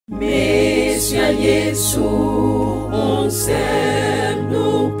Mesia Yesu onsem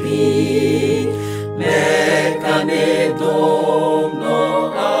nupi mekane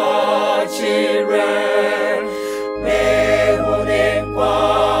domno achire mehone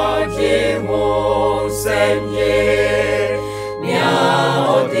kwa jeho senye nia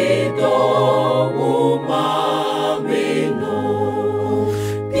odido umamino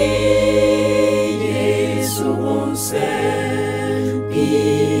pi Yesu onsem pi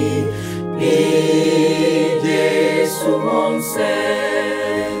Yesu onsempi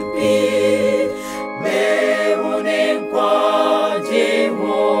mehune kwa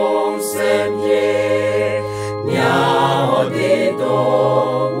jeho semye nya odedo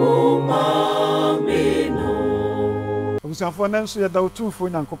umamino. Obusuafo na nso yɛda otumfo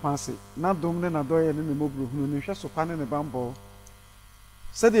Nyankopɔn ase na dom ne na dɔyɛ ne mmɔbro hunu ne hwɛ sopa ne ne bambɔ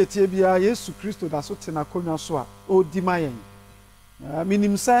sɛdeɛ tie bia Yesu Kristo da so te na konwa so a odi ma yɛn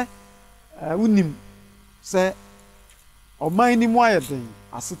minim sɛ unim sɛ ɔman ni mu ayɛ den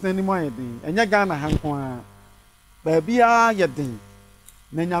asetena ni mu ayɛ den ɛnyɛ Ghana ha nko a baabi a yɛ den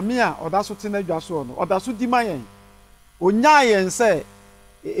na Nyame a ɔda so te na adwa so no ɔda so di ma yɛn onyaa yɛn sɛ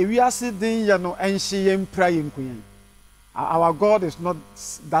ewiase den yɛ no ɛnhye yɛn mpra yɛn nko yɛn. Our God is not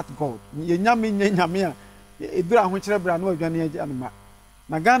that God. Yenyame nyame a edura ho kyerɛ bra no adwane agye anoma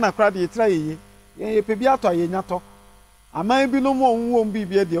na Ghana kra de yetra yeye ye pe bi ato ayenya to aman bi no mo onwo bi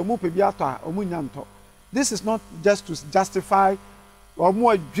bia de omo pe bi ato a omo nya nto. This is not just to justify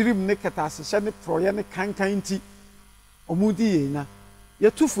omo adwirim ne ketase hye ne proye ne kankan ti omo di yenya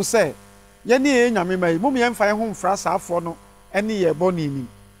yetufu se ye ne ye nyame mai mo me mfa ye ho mfra saafo no ene ye boni ni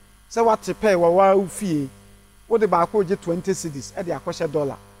se wate pe wa ufie wo de ba ko je 20 cedis e de akɔhye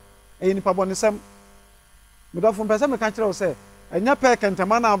dollar e nipa bɔne sɛm medɔfo mpɛ sɛ meka kyerɛ wo sɛ ɛnya pɛ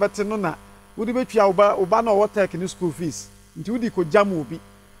kɛntɛma na wobɛte no na wode bɛtua woba na ɔwɔ tek ne school fees nti wode kɔ gyam obi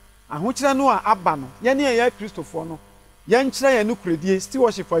ahokyerɛ no a aba no yɛne yɛ kristofoɔ no yɛnkyerɛ yɛn no kuredie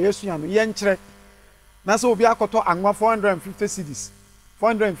stewardship for yɛsua no yɛnkyerɛ na sɛ obi akɔtɔ anwa 450 cedis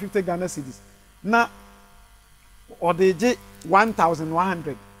 450 Ghana cedis na ɔde gye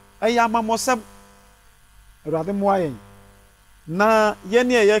 1100 ɛyɛ amamɔsɛm Awurade mmoa yɛn na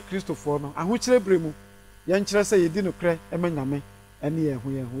yɛne yɛ kristofoɔ no ahokyerɛ bere mu yɛnkyerɛ sɛ yɛdi no krɛ ɛma Nyame ɛne yɛn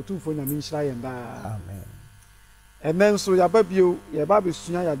ho otumfo Nyame nhyira yɛn daa amen. Ɛnɛ nso yɛaba bio yɛba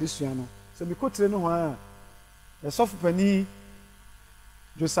abɛsua yɛadesua no sɛ mekɔtire no ho a yɛsɔfo pani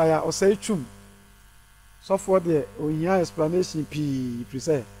Josiah ɔsɛe twum sɔfoɔ deɛ ohia explanation pii firi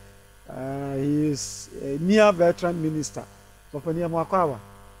sɛ he is a near veteran minister sɔfo ni ɛmo akɔ awa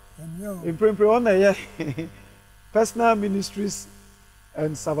Impre on a personal ministries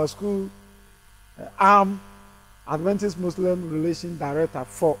and Sabbath school Adventist Muslim Relation Director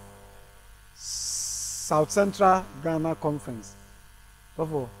for South Central Ghana Conference. So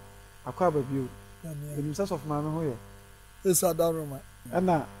for Aquaba View, the Ministers of Mama Hoya. It's a Daruma. And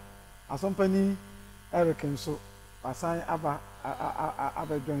now, as company Eric and so assign Abba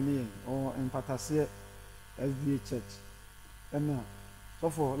joining or in Patasia SDA Church. And now. So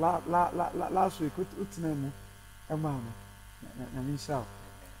for last week, utinemu emano na minsha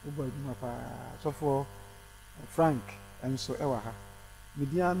uba eduma pa. So for Frank and so ewaha.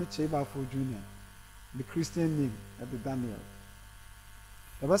 Midian Cheba for Junior, the Christian name at the Daniel.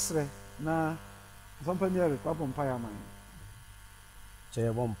 The basre na company Republic Empire man.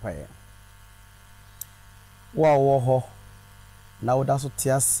 Cheba Empire. Wa ho na woda so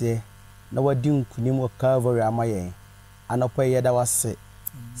tiase na wadi nkunim wa Calvary amaye. Anɔpa yɛda wase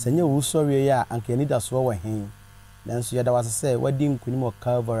sɛnyɛ wo sɔre yɛ a anka ni da so wɔ hen nanso yɛda wase sɛ wadi nkunim wɔ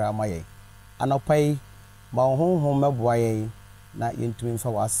Calvary ama yɛn anɔpa yi ma wo honhom mɛboa yɛn na yɛntumi mfa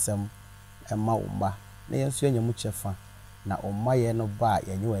wasɛm ɛma wo mba na yɛnso yɛnya mu kyɛfa na ɔma yɛn no ba a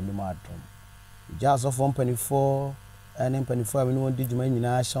yɛnyɛ wɔ anim adom gya asɔfoɔ mpanifo ne mpanifo a mene wɔn di dwuma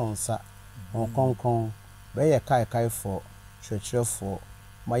nyinaa hyɛ wo nsa wɔn kɔnkɔn bɛyɛ kaekaefoɔ kyerɛkyerɛfoɔ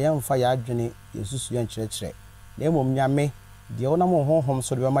ma yɛmfa yɛ adwene yɛsusu yɛn kyerɛkyerɛ na emom Nyame deɛ wonam honhom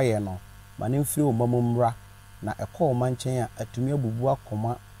so de bɛma yɛn no ma ne mfiri wo mamumra na ɛkɔ wo mankyɛn a atumi abubu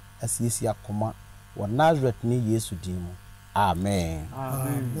akoma asiesi akoma wɔ Nazareth ne Yesu din mu amen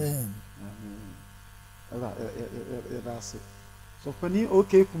amen that's it. So pani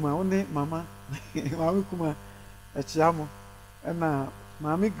okay kuma one mama mama kuma echiamo na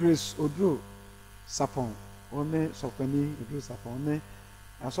mama Grace Odro Sapon one so pani Odro Sapon ne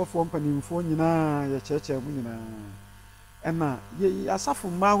asofo mpanimfo nyinaa ya cheche mu nyinaa ɛna asafo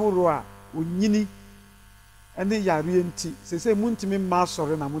mahoro a onyini ɛne yare enti sese mu ntimi ma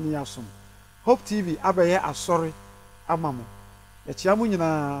asɔre na mu ne yasom Hope TV abɛyɛ asɔre ama mo ya chia mu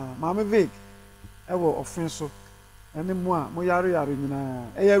nyinaa maame Vic ɛwɔ ofin so ɛne mu a mo yare nyinaa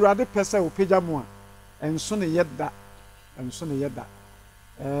ɛyɛ Awurade pɛ sɛ opagya mo a ɛnso ne yɛda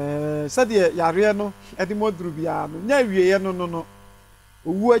sɛdeɛ yareɛ no ɛde mo aduru biara no nya awieɛ no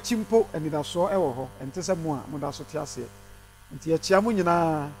owu akyi mpo anidasoɔ ɛwɔ hɔ ɛnte sɛ mo a moda so te aseɛ nti yɛkyia mo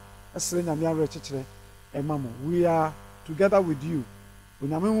nyinaa ɛsrɛ Nyame awerɛkyekyerɛ ɛma mo. We are together with you.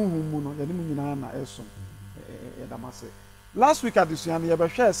 Onyame huhum mu no yɛne mo nyinaa na ɛsom yɛdam ase. Last week adesua no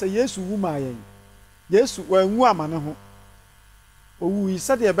yɛbɛhwɛ sɛ Yesu wu maa yɛn. Yesu wanwu ama ne ho. Owu yi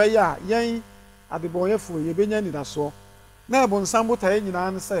sɛdeɛ ɛbɛyɛ a yɛn adebɔnyɛfoɔ yɛbɛnya anidasoɔ. Na ɛbonsam botaeɛ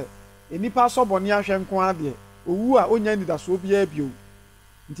nyinaa ne sɛ enipa asɔ bɔne ahwɛ nko adeɛ owu a onya anidasoɔ biara bio.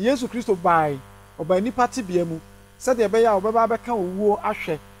 Nti Yesu Kristo bae ɔba nipa tebea mu sɛdeɛ ɛbɛyɛ a ɔbɛba abɛka owuo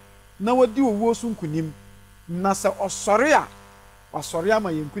ahwɛ na wadi owuo so nkunim na sɛ ɔsɔre a wasɔre ama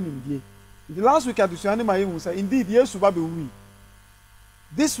yɛn nkunimdie. The last week adesua no ma yɛhu sɛ indeed Yesu ba bɛwui.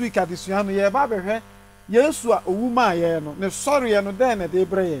 This week adesua no yɛba bɛhwɛ Yesu a owu maa yɛn no ne sɔreɛ no dɛn na de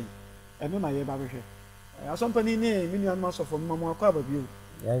brɛ yɛn ɛno na yɛba bɛhwɛ. Asɔmpani ne me nuanom asɔfo no mo akɔ aba bio.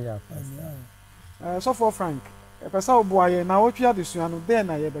 Sɔfo Frank ɛpɛ sɛ ɔboa yɛn na wɔtwe adesua no dɛn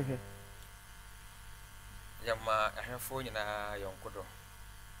na yɛbɛhwɛ. Yama ahwɛfo nyinaa yɔnkodɔ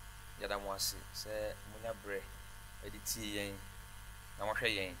yɛda mo ase sɛ munya brɛ ɛde tie yɛn na mohwɛ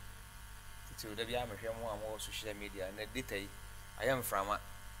yɛn titi da bia mehwɛ mo a mo social media na data yi ayɛ mframa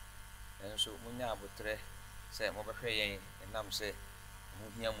nso munya abotrɛ sɛ mobɛhwɛ yɛn enam sɛ mo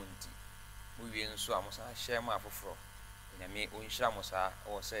hia mo nti mo wie nso a mo sa hyɛ mo afoforo Nyame onhyira mo saa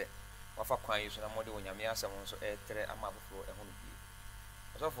ɔwɔ sɛ wafa kwan yi so na mo de Nyame asɛm nso ɛtrɛ ama afoforo ɛho no bie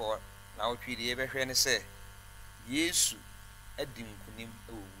ɔsɔfo na wotwi de yɛbɛhwɛ ne sɛ Yesu adi nkunim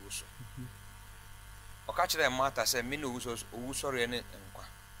ɛwɔ wuo so ɔka kyerɛ Martha sɛ me ne owu sɔre ne nkwa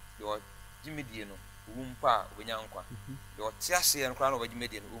de ɔgyimedie no owu mpa a obenya nkwa de ɔte aseɛ no koraa na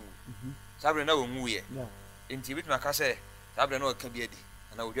ɔgyimedie no onwu sabre na onwu yɛ enti bituma ka sɛ sabre na ɔka bi adi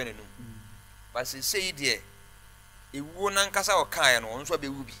na odwa n'anum ba sei deɛ ewuo na nkasa ɔkaeɛ no ɔno nso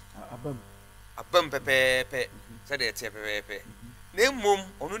abɛwu bi abam pɛpɛɛpɛ sɛ deɛ ɛteɛ pɛpɛɛpɛ na mmom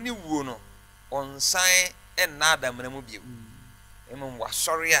ɔno ne wuo no ɔnsan ɛnna adamena mu bio mmom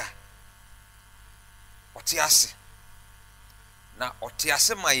wasɔre a ɔte ase na ɔte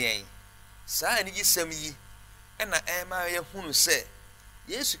ase ma yɛn saa anigye sɛm yi ɛna ɛma yɛhunu sɛ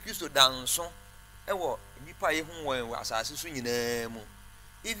Yesu Kristo da nso ɛwɔ nipa a yɛhu wɔn wɔ asase so nyinaa mu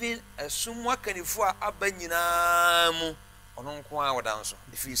even ɛsum akanifo a aba nyinaa mu ɔno nko a wɔda nso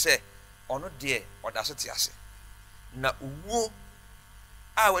ɛfiri sɛ ɔno deɛ ɔda so te ase na owuo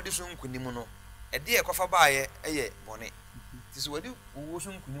a wɔde so nkunim no ɛdeɛ ɛkɔfa baayɛ ɛyɛ bɔne nti sɛ wɔde owuo so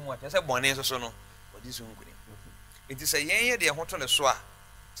nkunim a kyerɛ sɛ bɔne nso so no wɔde so nkunim nti sɛ yɛn yɛ deɛ ho to ne so a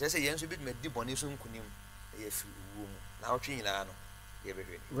kyerɛ sɛ yɛn nso bi duma di bɔne so nkunim ɛyɛ firi owuo mu na awotwe nyinaa no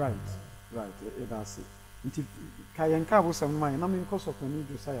yɛbɛhwɛ ni right ɛda ase nti ka yɛn ka abosɛm ma yɛn na menkɔ sɔpani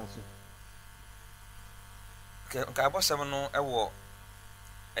Josiah so ka abosɛm no ɛwɔ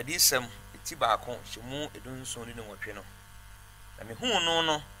adisɛm eti baako hyɛmu edunson ne nwɔtwe no na mehu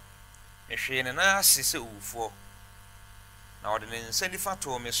no mehwee ne na ase sɛ owufoɔ na ɔde ne nsa nifa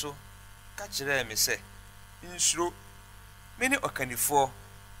too me so ka kyerɛɛ me sɛ nsuro me ne ɔkanifoɔ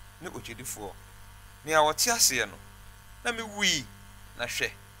ne ogyedifoɔ nea wɔte aseɛ no na mewui na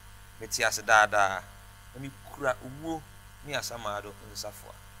hwɛ mete ase daadaa na mekura owuo ne asamaado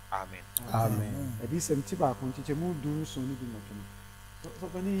nsafoa amen adisɛm ti baako nkyekyɛmu dunson ne nwɔtwe no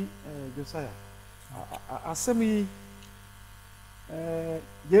sɔpani Josiah asɛm yi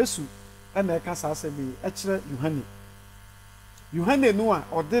Yesu ɛna ɛka saa asɛm yi ɛkyerɛ Yohane no a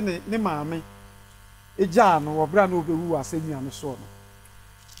ɔde ne maame egyaa no wɔ bere a na ɔbɛwu wɔ asɛnnua no soɔ no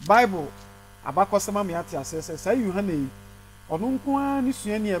Bible abakɔsɛm ama yɛate aseɛ sɛ saa Yohane yi ɔno nko ara ne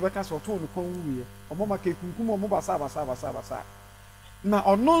suani a ɛbɛka sɛ ɔtoo ne kɔn wuiɛ ɔmo ma kekunkum ɔmo basa na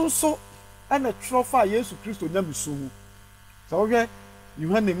ɔno nso ɛna twerɛ fa Yesu Kristo nyamesu mu sɛ wohwɛ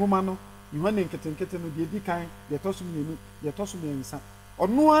Yohane nwoma no Yohane nketenkete no deɛ di kan deɛ ɛtɔ so mmienu deɛ ɛtɔ so mmiɛnsa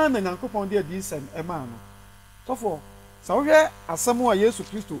ɔno ara na Nyankopɔn de adi nsɛm ɛmaa no sɔfoɔ sɛ wohwɛ asɛm a Yesu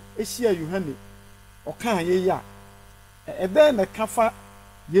Kristo ehyia Yohane ɔkaa yɛ yi a ɛbɛn na ka fa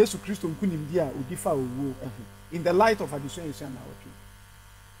Yesu Kristo nkunimdi a odi fa owuo ɛho in the light of addition na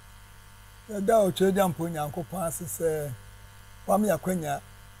wɔtwe da ɔtwe jampo Nyankopɔn ase sɛ wam yakwanya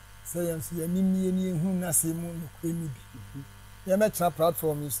sɛ yɛn so yɛnim ni ehu na sɛ mu no kure ni bi yɛmɛkyerɛ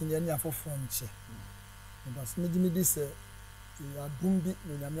platform yi so ne ani afoforɔ nkyɛ but megye sɛ adum bi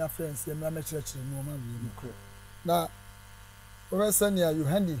no Nyame afrɛnse yɛmɛkyerɛkyerɛ no ma wie no na wɔbɛ sɛ nea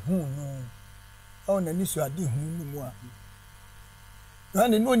Yohane hu no ɔwɔ n'ani so ade hu no mu a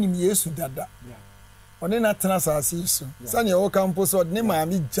Yohane no nim Yesu dada ɔne na tena asase yi so sɛnea wɔka mpo sɛ ɔde ne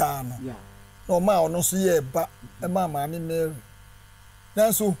maame gyaa no na ɔma ɔno nso yɛ ba ɛma maame Mary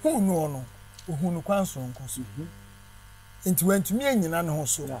nanso ohun no ohun no kwan sonko so nti wantumi anyina ne ho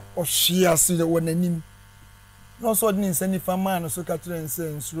so ɔhwe ase wɔ n'anim na ɔsɔ de ne nsa nifa maa no so ka kyerɛ nsa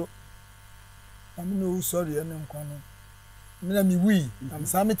nsuro ame no sorry ene nkwa no me na mi wi am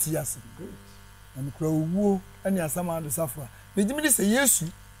sa me ti ase na me kura owuo ene asama adosafo a me gimi de sɛ Yesu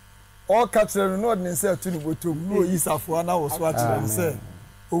o ka kyerɛ no na ɔde ne nsa atu ne botom na oyi safo na wo so a kyerɛ sɛ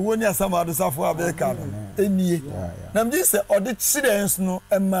owuo ne asama adosafo a be ka no enie na me sɛ ɔde kyerɛ nso no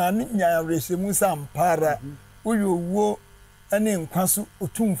ɛma ne nya rehemu sa ampara uyi owuo ene nkwa so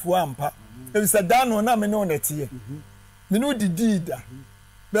otumfo ampa ebi sɛ da no na me ne onete me no didi da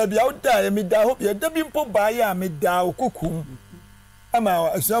baby out there me da hope ye da bi mpo ba ya me da okokum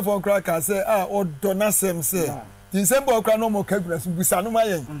ama asuafo nkra ka say odo na sem say December okra no mo kagura so busa no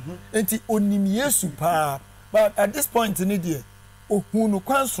mayen enti onim Yesu pa but at this point in the ohunu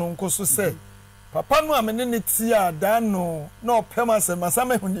kwanso nko so say papa no amene ne ti a da no na opem asem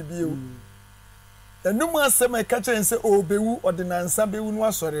asame huni bio enum asem e ka chen say obewu ordinansa bewu no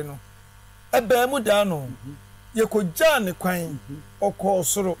asore no ebe mu da no ye ko jane kwan okọ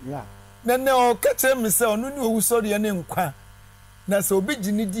soro na o kete me se onu ni owu sori ne nkwa na se obi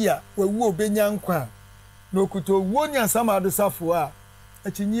gini di a wawu obenya nkwa na okuto owu nya sama adosafo a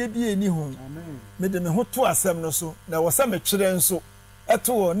akyinye bi eni ho amen me de me ho to asem no so na wo se me twere nso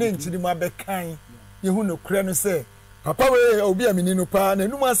eto wo ne nkiri ma bekan ye hu no kure no se papa we obi amini no pa na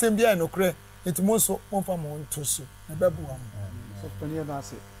enum asem bia no kure entimo so monfa mo nto so na bebu am so pania na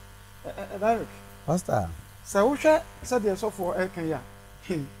se direct pastor sa wo hwɛ sɛ deɛ sɔfo ɛkan ya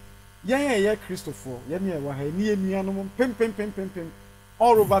yɛn yɛ kristofo yɛn yɛ wɔ ha ni enuanom pem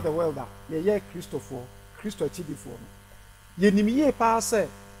all over the world a yɛ kristofo kristo akyidifo no yɛnim yie paa sɛ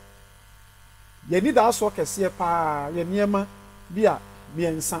yɛni da aso kɛseɛ paa yɛ nneɛma bi a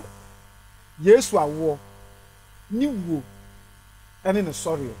mmiɛnsa Yesu awoɔ ni wuo ɛne ne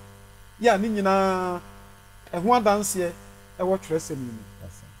sɔreɛ yɛ a ne nyinaa ɛho adanseɛ ɛwɔ twerɛsɛm mu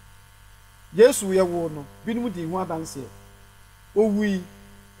Yesu yɛ wo no binom di ho adanseɛ owui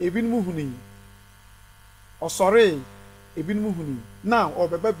ebinom huni ɔsɔre ebinom huni na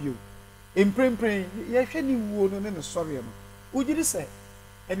ɔbɛba bio emprempren yɛhwɛ ni wuo no ne ne sɔre no ugiri sɛ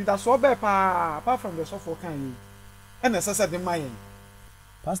ɛdidaso ɔbɛ paa apart from the sɔfo kan yi ɛna ɛsɛ sɛ de ma yɛn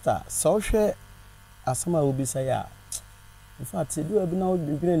pastor sɛ wohwɛ asɛm a wobisa yɛ a in fact sɛ duwa bi na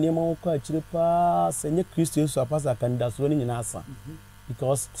wodwene nneɛma wo kɔ akyire paa sɛ nyɛ Kristo Yesu a pastor kandidasoɔ no nyinaa asa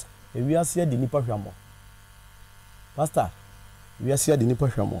because ewiase adi nipa hwamɔ pastor ewiase adi nipa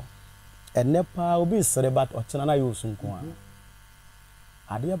hwamɔ ene pa obi sere but ɔkyena na yɛ osunko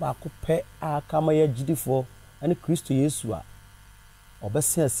a adeɛ baako pɛ a kama yɛ gidifo ane Kristo Yesu a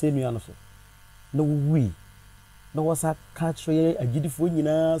ɔbɛsɛ asɛnnua no so na wuwi na wɔsa ka kyerɛ yɛ agidifo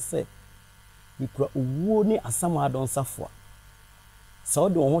nyinaa sɛ bikura owuo ne asam adɔnsafo a sɛ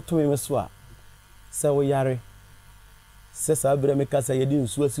wode wɔn ho to me so a sɛ woyare sɛ saa bere me ka sɛ yɛde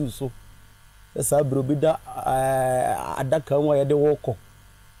nsuo asiw so sɛ saa bere obi da adaka mu a yɛde wɔkɔ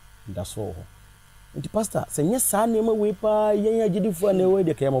da so ho nti pastor sɛ nyɛ saa nneɛma wei paa yɛn agidifo a na ɛwɔ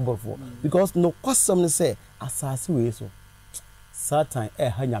de kɛyɛ mɔbɔfo because no kwasɛm ne sɛ asase wei so Satan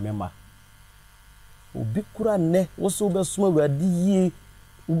ɛha nyame ma obi kura nnɛ wɔsɛ wobɛsoma Awurade yie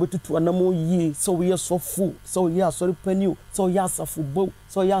wobɛtutu anamo yie sɛ woyɛ sɔfo sɛ woyɛ asɔre panio sɛ woyɛ asafo bow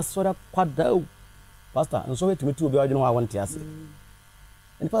sɛ woyɛ asɔre kwadao pastor nso wetumi tu obi a ɔdwene ho a wɔnte ase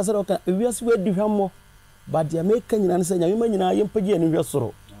nipa sɛ ɔka ewiase wadi hwamɔ but deɛ meka nyina ne sɛ nyame ma nyina yɛmpagye ani hwɛ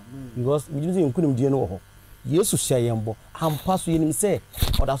soro because we didn't even kunum die no ho Yesu hyɛ yɛn bɔ ampa so yɛnim sɛ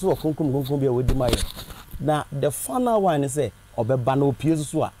ɔda so wɔ kronkron bi a wɔdi ma yɛ na the final one is say ɔbɛba na opie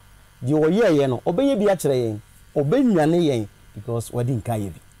so a deɛ ɔyɛ yɛ no ɔbɛyɛ bi akyerɛ yɛn ɔbɛnwane yɛn because wɔde nka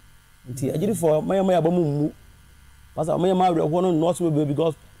yɛ bi nti agyirifo mayama aba mu pastor mayama awre ho no not so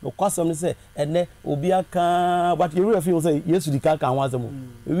because no kwasɛm ne sɛ ɛnɛ obi aka but you really feel say Yesu di ka ho asɛm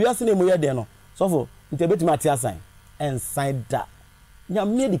ewi ase na mu yɛ den no sɔfo nti betumi ate asan ensan da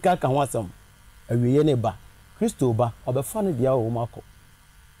nyame di ka ho asɛm awiye ne ba Kristo ba ɔbɛfa ne dia wo makɔ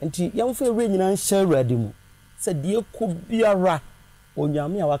nti yɛmfa ewre nyina nhyɛ Awurade mu sɛ die ko biara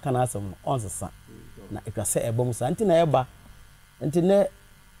onyame a waka na asɛm no ɔnsesa na ekwa sɛ ɛbɔ mu sa nti na ɛba nti ne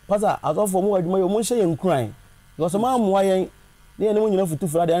pastor azɔfo mu adwuma yɛ mu nhyɛ yɛn kuran because ma amoa yɛn ne yɛn mu nyina futu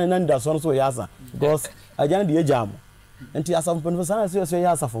fura de na nda so no so yɛ asa because agyan de yɛgya mo nti asafo pɛnfo sana sɛ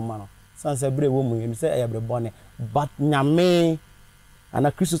yɛ asafo ma no san sɛ bre wo mu yɛm sɛ ɛyɛ bre bɔne but nyame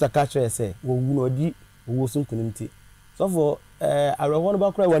ana Kristo saka kyerɛ sɛ wo wu no di wo so nkunimti so for areho no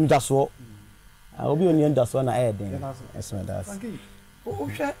ba kora wɔ ndaso obi oni ndaso na ɛyɛ den ɛso das o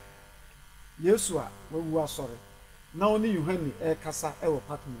hwɛ Yesu a wawu asɔre na oni Yohane ɛkasa ɛwɔ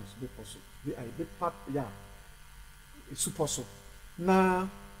Patmos bepɔ so big part yeah super so na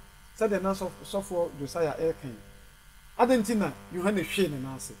said the nurse of for Josiah Akan Adentina you had a shame and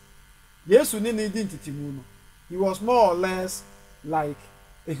answer yes we need identity muno he was more or less like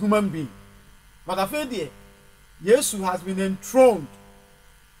a human being but I feel there yes who has been enthroned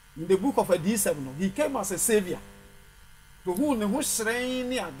in the book of D7 he came as a savior to whom the who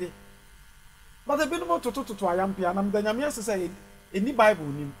shrine ade but the binom to ayam pianam the nyame say any bible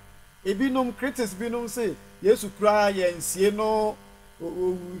nim ebinom critics binom say yesu kra yensie no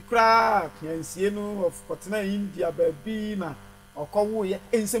kra yensie no of kotena India baby na okowo ye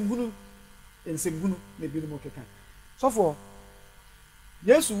ensembunu na binom keka so for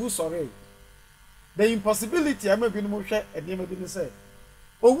yesu who sorry the impossibility am binom hwe edem bi ni say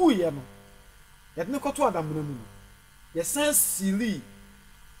owu ye no ye ne koto adam na mu no ye sense silly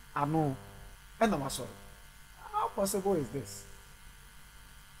ano and I'm sorry. How possible is this?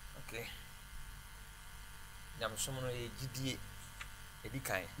 Okay. Yam someone a GDA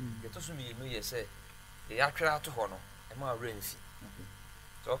Edikai. The Tosumi no ye say the Yakra to Hono, and my rainfee.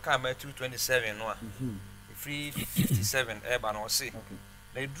 So come at 227 no. The 357 urban or say.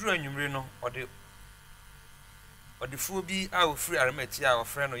 They drew a numero or the fool be our free Arametia or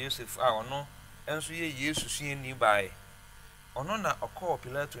friend or Yosef our no, and so ye used to see nearby. Ono na okọ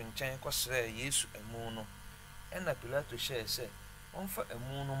Pilato nkyɛn kɔsrɛ Yesu emu no ɛna Pilato hyɛ sɛ ɔmfa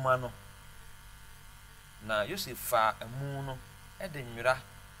emu no ma no na Yosef fa emu no ɛde nwera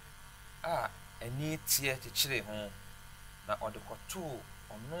a ani tie kyekyere ho na ɔde kɔtoo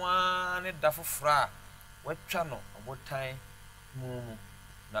ɔno a ne da foforɔ a watwa no ɔbotan mu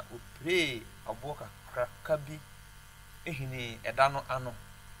na opire ɔbo kakra bi ehini ɛda no ano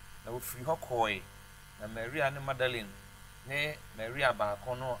na ofiri hɔ kɔe na Maria ne Magdalene ne Maria ba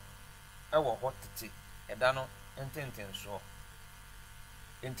kono ewo hotete eda no ententen so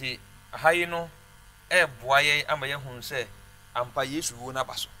enti ahayi no boaye amaye hu se ampa Yesu wo na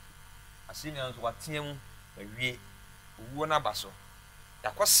baso asini anso wateam awie wo na baso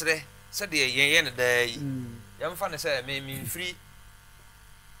yakosre se de yen ne dai yamfa ne se me mfiri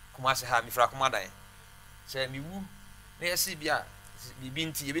kuma se ha mi fra kuma dan se mi wu na yesi bia bibi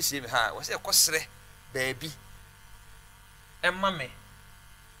nti ye besie me ha wo se yakosre baabi emma me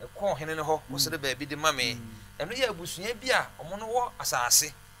e ko hene ne ho wo se de baabi de ma me eno ye abusua bia omo no wo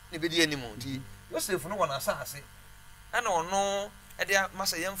asase ne be de animu nti Yosef no wona asase ana ono e de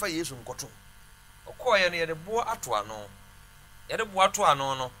masa yemfa Yesu nkoto okọ ye no ye de bo ato ano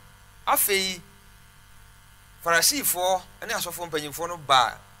no afei Farisifo ene asofo mpanyimfo no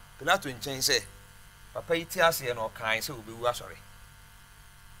ba Pilato nkyɛn sɛ papa yi ti ase no kan sɛ obewu asɔre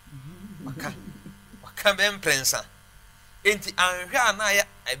waka bem prensa enti anhwe ana ya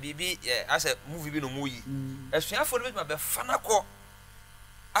bibi ase movie bi no mu yi asuafo no be fa na kɔ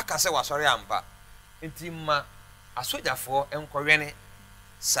aka sɛ wasɔre ampa enti ma asojafo enkɔwene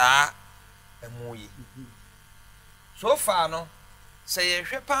saa emu yi so far no sɛ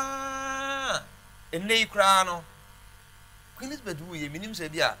yɛhwɛ pa enei kra no Queen's bedroom ye minim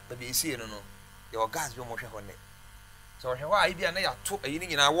sɛ bia ba be esie no no your gas bi mo hwɛ hɔ ne so hwɛ wa ai bia na ya to ayi ni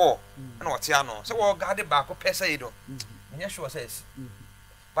nyina wo na wɔte ano sɛ wo guard ba ko pɛ sɛ yi do nyɛ sure sɛ esi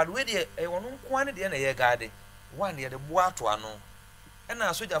but we de wɔn nko ane de na yɛ guard one de bo ato ano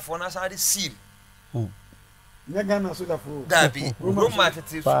ɛna sojafo na sa de seal nyɛ Ghana sojafo dabi Roma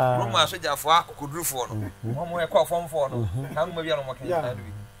tete Roma sojafo akodurufo no mo yɛ kɔ fɔmfo no na mo bia no mo kan na bi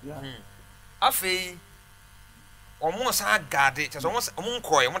afei omo sa gade che so omo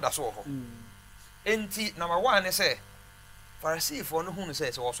nkoye mo da so ho enti number 1 ne say Farisifo no hunu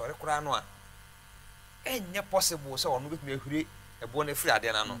say wo sore kura no a enye possible say ono betumi ahuri ebo na firi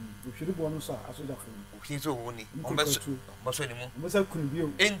ade na no ohiri bo no so asojafo ohiri so ho ni ombeso ni mu ombeso kunu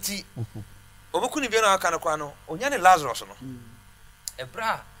bio enti obekunu bio na aka no kwa no onya ne Lazarus no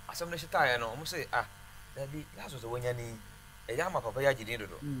ebra asem na hitaye no omo say da bi Lazarus wonya ni eya ma papa ya gidi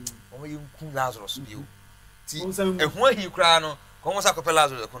dodo omo yinku Lazarus bio ti ehu ahi kura no ko mo sa ko pe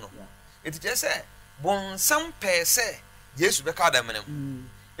Lazarus ko no eti je se bon sam pe se Yesu be ka da menem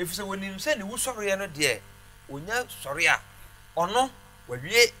efi se wonim se ne wusɔre ya no de onya sɔre a ɔno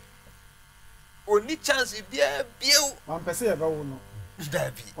wawie oni chance bia biu wan pese ya ba wo no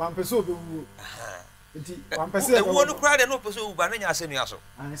dabi wan pese obewu eti wan pese ya ba wo no kura de no pese owu ba na nya asenu aso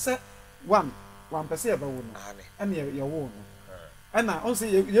an se wan pese ya ba wo no ene ye wo no ana on say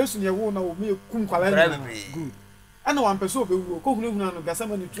Yesu ne wo na o me kum kwala ni good ana wan pese obewu ko hunu no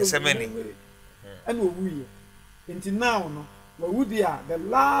gasamani tro ana owu ye until now no we dia the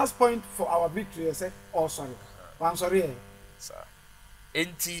last point for our victory is say oh sorry wan sorry sir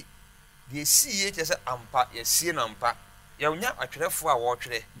enti the see je say ampa ye sie na ampa yɛnya atwerɛfo a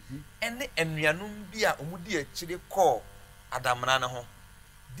wɔtwerɛ ɛne anuanom bi a ɔmudi akyire kɔ adamna no ho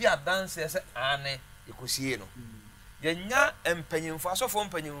di adanse sɛ ane ekosie no yɛnya mpanyimfo asɔfo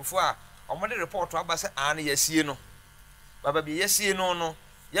mpanyimfo a ɔmode report aba sɛ ane yɛsie no baba bi yɛsie no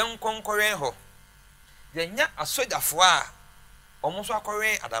yɛnkonkɔwɛn hɔ yɛnya asɔgyafo a ɔmo so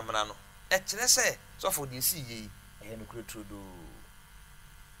akɔwɛn adamna no ɛkyerɛ sɛ sɔfo de si yi ɛyɛ no kurotrodo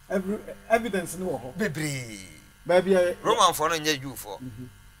evidence no wɔ hɔ bebree baabi Roman for no nyɛ Jewfo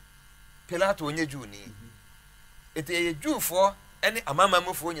Pilato nyɛ Jew ni ete yɛ Jewfo ɛne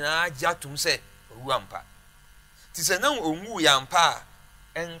amamamufo nyinaa gye atom sɛ owu ampa ti sɛ nan onwu ya ampa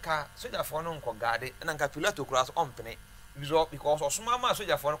enka sojafo no nkɔ gade na nka Pilato kura so ɔmpene because ɔsoma ma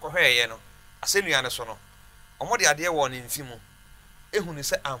sojafo no kɔhwɛɛyɛ no asɛnua ne so no ɔmo de ade wɔ ne mfi mu ehunu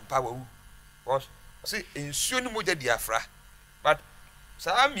sɛ ampa wawu because say ensuo no mogya di afra but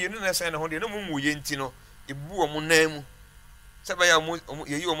saa mienu na sɛ ne ho de no mu yɛ nti no ebu ɔmo nan mu sɛ ba ya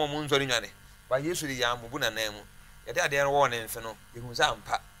yɛyi ɔmo nzɔre nwane ba Yesu de ya amubu na nan mu yɛde ade no wɔ ne mfi no ehunu sɛ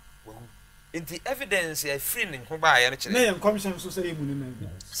ampa wawu nti evidence ya free ne ho ba ya no kyerɛ na yɛ commission so sɛ emu ne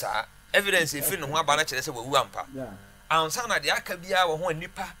nan saa evidence free ne ho aba na kyerɛ sɛ wawu ampa ansa na de aka bia wɔ ho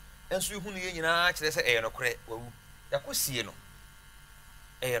nipa enso ehunu yɛ nyinaa kyerɛ sɛ ɛyɛ no korɛ wawu yakosie no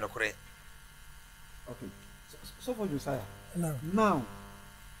ɛyɛ no korɛ. Okay, so for Josiah now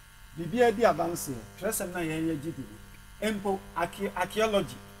bibia di advance tresem na yɛn yɛ gidi empo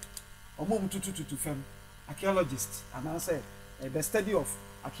archaeology ɔmo tutututu fam archaeologist and answer the study of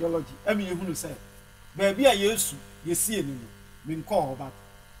archaeology emi ehunu sɛ baabi a Yesu yɛsie no me nkɔ hɔ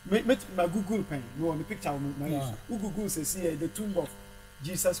but me Google pen no on the picture my Yesu Google says here the tomb of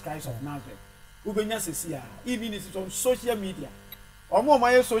Jesus Christ of Nazareth ubenya says here even if it's on social media ɔmo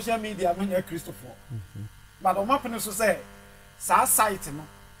my social media no nyɛ Christopher but ɔmo apene so sɛ saa site no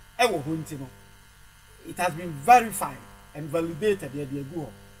ɛwɔ hɔ nti no it has been verified and validated yɛ de agu hɔ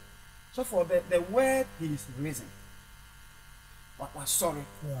so for the word he is risen what was sorry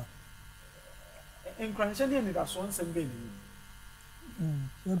nkranhyɛ ne ne da so nsɛm bɛ ne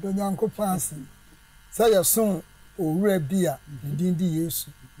yɛbɛ Nyankopɔn ase sɛ yɛso owura bi a ne din di Yesu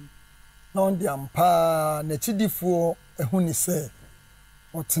na ɔde ampa na kyidifoɔ ɛho ne sɛ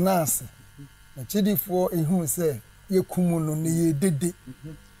ɔtena ase na kyidifoɔ ehunu sɛ yɛkumu no ne yɛdede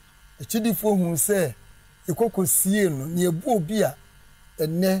kyidifoɔ hu sɛ yɛkɔkɔsie no ne yɛbu obi a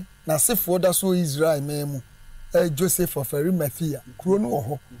ɛnɛ n'asefoɔ da so Israel mɛmu Joseph of Arimathea kuro no wɔ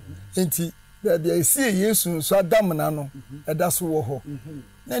hɔ enti baabi a esie Yesu nso adamna no ɛda so wɔ hɔ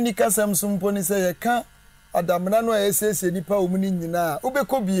na nikasɛm so mpo ne sɛ yɛka adamna no a yɛsiesie nipa wɔ mu ne nyinaa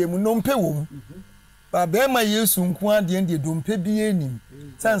wobɛkɔ bie mu no mpɛ wɔ mu ba bɛma Yesu nko adeɛ de dompe bi anim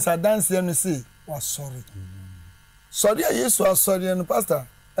sansa danse no se wasɔre sɔre a Yesu asɔre no pastor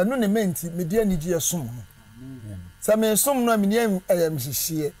ɛno ne menti medi anigye som no sɛ me som no a meni ayam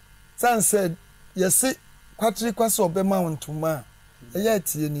hyehyɛ sansa yɛse kwatiri kwase obema ntoma ɛyɛ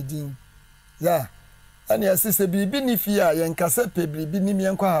tie ne din ya ɛne yɛse sɛ biribi ne fie a yɛnkasa pɛ biribi ne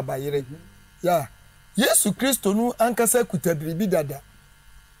miɛnkɔ habayere ya Yesu Kristo no ankasa kuta biribi dada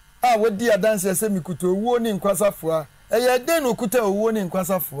a wodi adanse sɛ mikuta owuo ne nkwasafoa ɛyɛ den no kuta owuo ne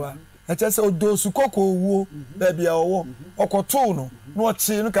nkwasafoa ɛkyɛ sɛ odosu kokɔ owuo baabi a ɔwɔ ɔkɔtoo no na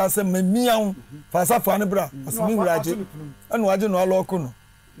ɔkye no ka sɛ mamiawo fa asafoa no bra ɔsemi wuraje ɛna wagye no alɔko no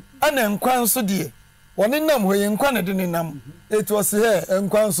ɛna nkwa nso deɛ wɔne nam hɔ yɛ nkwa ne de ne nam etu ɔse hɛ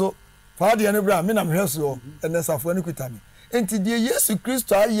nkwa nso fa deɛ ne bra me nam hwɛ so ɛnɛ safoa no kuta me enti deɛ Yesu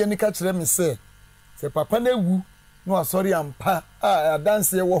Kristo ayɛ ne ka kyerɛ me sɛ papa na wu no asɔre ampa a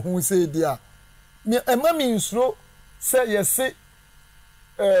adanse wɔ ho sɛ di a me ɛma me nsuro sɛ yɛse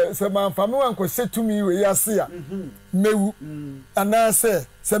sɛ manfa me wankɔ sɛ tumi we yase a mewu anaasɛ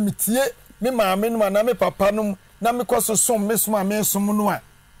sɛ metie me maame no na me papa no na me kɔ so som me som a me som no a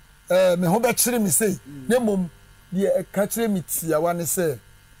me ho bɛkyere me sei na mmom deɛ ɛka kyerɛ me tiawa ne sɛ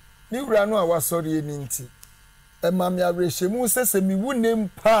ne wura no a wasɔre ni nti ɛma me awerɛhyɛmu sɛ me wu ne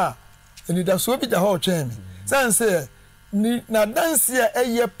mpa a anidasoɔ bi da hɔ ɔtwɛn me sɛn sɛ na danse a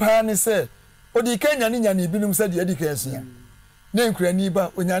ɛyɛ paa ne sɛ ɔde ka nyane binom sɛ deɛ adi ka asua ne nkurani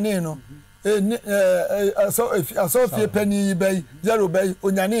ba onyane no asɔfie pani yi bɛyi zero bɛyi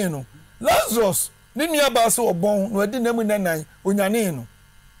onyane no Lazarus ne nua ba so ɔbɔn na ɔde namu nanan onyane no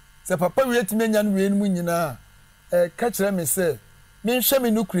sɛ papa wie tumi anya no wie no mu nyinaa ka kyerɛ me sɛ menhwɛ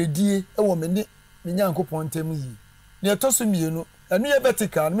me no kuredie ɛwɔ me ne me Nyankopɔn ntam yi ne ɛtɔ so mmienu ɛno yɛ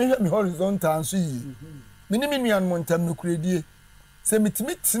vertical no menhwɛ me horizontal nso yi me ne me nuanom ntam no kuredie sɛ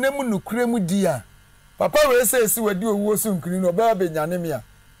metumi tena mu no kure mu di a papa wee sɛ esi wadi owuo so nkiri no ɔbɛba benyane me a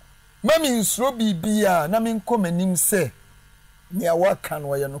ma me nsuro bibia na me nkɔ m'anim sɛ nea waka no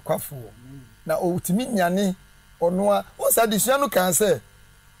ɔyɛ nokwafoɔ na ɔtumi nyane Onwa o sa disua no kan say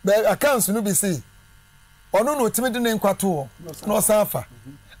be accounts no be say ono no timi de ne nkwato no safa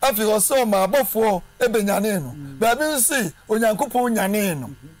afi o so ma abofo ebenyane no ba bi nsi onyankopon nyane no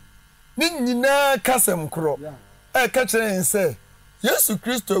ni nyina kasem kro e ka kire nse Yesu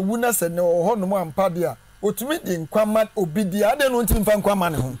Kristo wu na se ne ho no ampa de a otumi de nkwama obidi ade no ntimi fa nkwama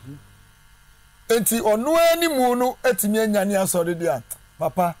ne ho enti ono ani mu no atimi anyane asore de a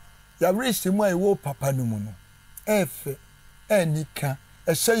papa ya wish mu ai wo papa no mu no efe enika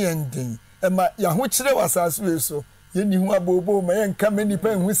ehye yenden ema ya ho kire wasase we so yeni hu abobo ma yen ka mani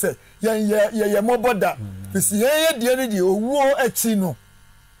pa hu se yen ye moboda fisi ye die ne die owuo achi no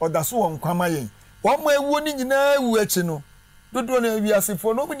odaso won kwama yen wo ma ewuo ni nyina ewu achi no dodo na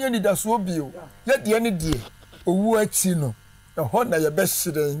wiasefo no munye ni daso bio ye die ne die owuo achi no ho na ye be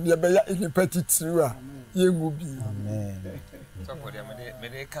hire ye be ya inipatitiru a ye ngu bi amen so for them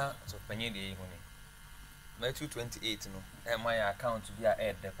me ka so panye de yi huni Matthew 28 no my account bi a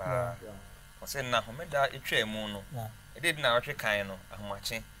add pa o se na ho me da etwa mu no e dey na otwe kan no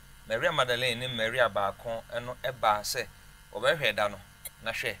ahomache Maria Magdalene ne Maria baako eno eba se obehwe da no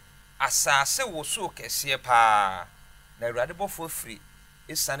na hwe asase wo so kese pa na Awurade bofo firi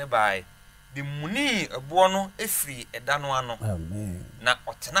esane bai bi muni ebo no efiri eda no ano amen na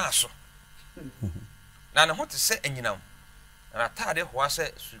otena so na ne ho te se anyinam na taade ho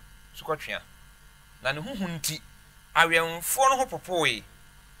ase sukotwea na ne huhunti awemfo no ho popoe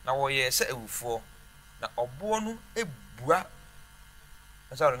na wo ye se awufo na obo no ebua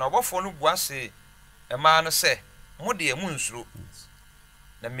sorry na obofo no bua se ema no se mo de emu nsuro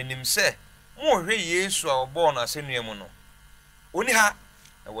na minim se mo hwe Yesu a obo no asenu emu no oni ha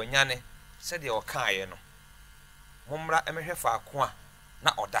na wanyane se de okaaye no mommra emehwe faako a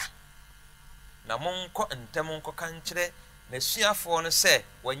na oda na monko ntem nko kankere na suafo no se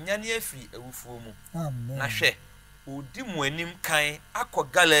wanyane afiri awufo mu amen na hwe odi mu anim kan akọ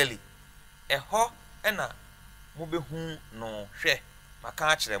Galilee eho ena mobehu no hwe maka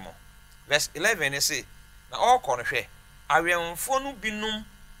akire mo verse 11 say na okọ no hwe awemfo no binum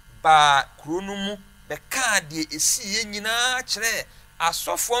ba kuro no mu be ka de esiye nyina kire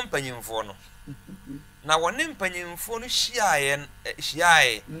asofo mpanyimfo no na wone mpanyimfo no hyiae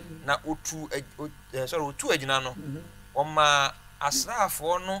na otu agina no oma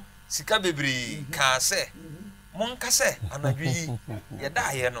asrafo no sika bebre ka se monka se anadwi ye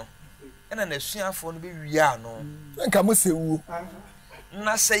daaye no ena na suafo no be wia no nka mo sewu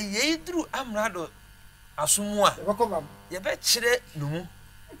na se yeidru amrado asomu a ye be kire numu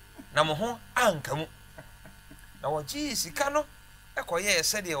na mo ho anka mu na woji sika no ekoye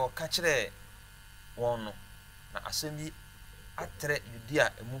se de o ka kire won no na asemi atre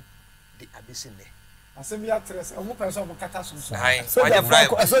Judea emu de abesine asemi atres omo person mo kata so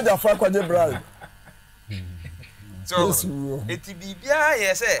soja fa kwaje bribe so eti bibia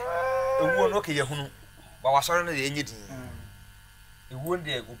ye se ewuo no ke ye hunu ba wasore no ye nyedin ewuo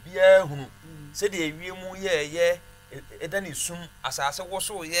de obia hunu se de ewie mu ye eda ni sum asase wo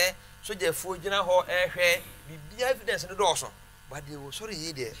so ye soja fo gina ho ehwe bibia evidence no do so ba de wo sore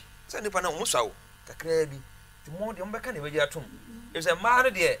ye de se nipa na wo sawo kakra bi ti mo de mbeka ne beji atom e se ma no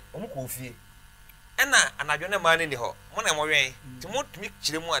de omo ko fie ena anadwo ne ma ne ni ho mo na mo wen ti mo tumi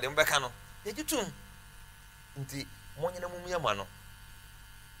kire mu ade mbeka no ye gitum nti mo nyina mu yama no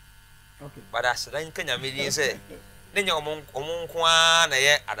okay bada sran kanya medi se ne nya omo nko a na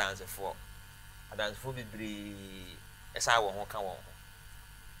ye adansefo bibiri esa wo ho ka wo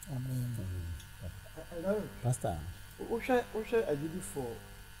amen pastor o hwe agidi for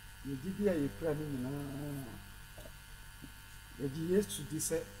ye gidi a ye kura ni nyina ye gi Yesu di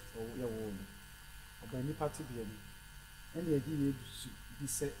se o ye wo no obani party bi ni ene ye gi Yesu di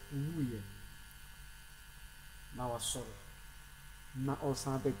se wu ye na wasoro na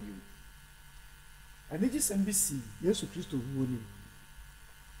osan ba bi ani gi sembisi Yesu Kristo wu ni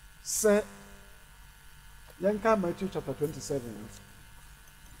se yanka Matthew chapter 27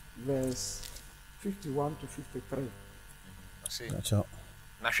 verse 51 to 53 acho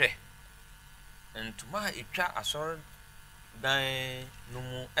na hwe ntuma etwa asor dan no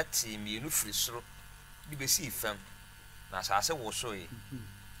mu ati mienu firi soro di besi fam na asase wo so yi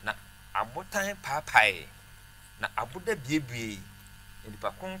na abotan paapae na aboda biebie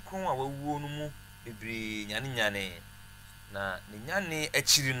nipa konkon a wawuo no mu bebre nyane na ne nyane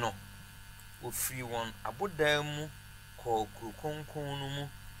akiri no ofiri won aboda mu ko konkon no mu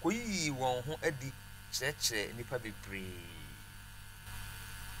koyi won ho adi kyerɛkyerɛ nipa bebre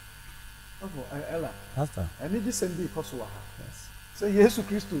ela pastor ani gi sembi koso wa ha so Yesu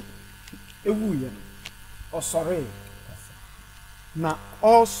Kristo ewu ye no osore na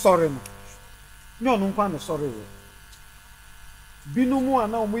all sorry no nyɛ ɔno nkwa na sɔre yɛ binom a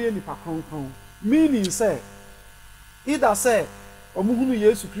na ɔmo yɛ nipa kronkron meaning sɛ either sɛ ɔmo hunu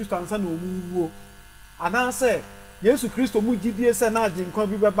Yesu Kristo ansa na ɔmo wuo anaasɛ Yesu Kristo mu gyidie sɛ na agye nkwa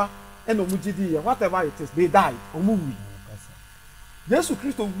bi bɛba ɛna ɔmo gyidie yɛ whatever it is they die ɔmo wu Yesu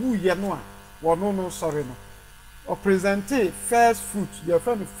Kristo wu yɛ no a wɔno no sɔre no ɔpresente first fruit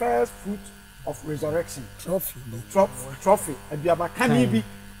yɛfrɛ no first fruit of resurrection trophy aduaba kane bi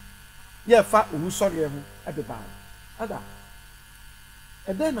yɛfa owu sɔreɛ ho ɛde baa ada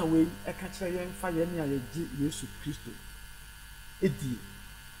ɛdɛn na wei ɛka kyerɛ yɛn fa yɛn a yɛgye Yesu Kristo edie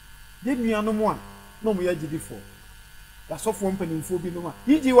yɛn nuanom a na ɔmo yɛ gyidifoɔ yɛasɔfoɔ mpanimfoɔ bi nom a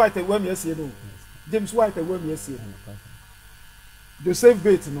E.G. White ɛwɔ mi asie no James White ɛwɔ mi asie no Joseph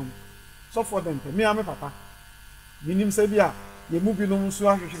Bates nom sɔfoɔ dɛm pɛ mmea me papa minim sɛ bi a yɛn mu binom nso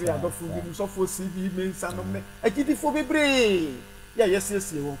ahwehwɛ yɛ adɔfoɔ binom sɔfoɔ C.B. Mensa nom ne agyidifoɔ bebree yɛ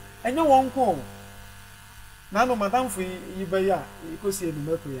yɛsiesie wɔn ɛnyɛ wɔn kɔn nanu madamfo yi bɛyɛ a ekosi enum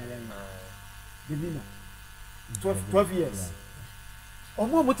ɛkɔ yɛ yɛn bibi na 12 years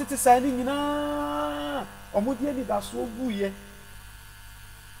ɔmo a mo tete saa ne nyinaa ɔmo de anidasoɔ gu yɛ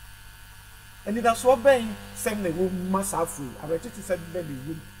anidasoɔ bɛn sɛm na ɛwɔ mu ma saa afo yi abɛtete sɛ bɛ de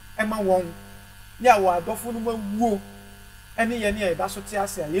wom ɛma wɔn yɛ a wɔ adɔfo no ma wuo ɛne yɛn ne yɛda so te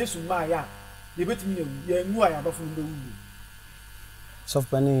ase a Yesu maa yɛ a yɛbɛtumi yɛn ngu a yɛadɔfo no bɛ wuo.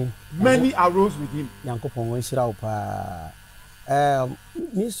 Many arose with him. Yankopɔn wɔn hyira wo paa.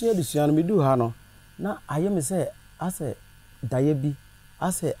 Me so adusua no me du ha no na ayɛ me sɛ asɛ daye bi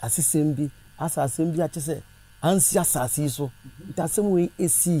asɛ asesem bi asɛ asem bi akyɛ sɛ ansi asase so ntasem we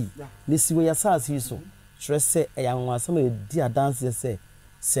esi ne si we asase so kyerɛ sɛ ɛyɛ anwasɛm a yɛdi adanse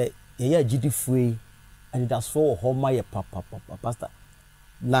sɛ yɛyɛ agyidifoɔ yi anidasoɔ wɔ hɔ ma yɛ papa pastor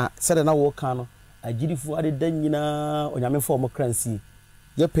na sɛde na wɔka no agyidifoɔ adeda nyinaa onyamefo ɔmo kransie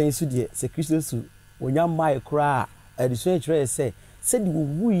yɛ pɛn so deɛ sɛ Kristo su onyama yɛ koraa adusua kyerɛ sɛ sɛde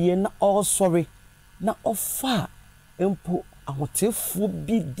wowu yɛ na ɔsɔre na ɔfa mpo ahotefoɔ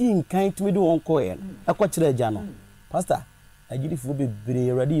bi di nkan tumi de wɔn kɔɛ ɛkɔ kyerɛ agya no pastor agyidifoɔ bebree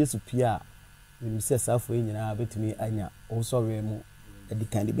Awurade Yesu pia menim sɛ saafo yi nyinaa betumi anya ɔsɔre mu adi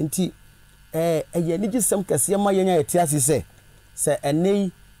kan de binti ɛyɛ ne gisɛm kɛseɛ ma yɛnya yɛte ase sɛ ɛnɛ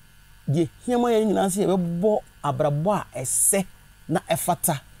yi de hiama yɛn nyinaa sɛ yɛbɛbɔ abrabɔ a ɛsɛ na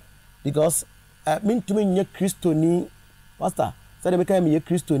ɛfata because mentumi nyɛ kristoni pastor sɛ de meka me yɛ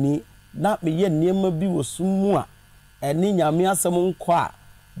kristoni na me yɛ nneɛma bi wɔ sumu a ɛne nyame asɛm nkɔ a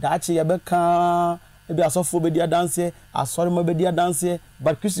daakye yɛbɛka ebi asɔfo bɛdi adanseɛ asɔre ma bɛdi adanseɛ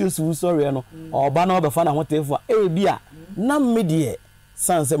but Kristo Yesu sɔre no ɔba na ɔbɛfa na ho tefo a ebi a na me deɛ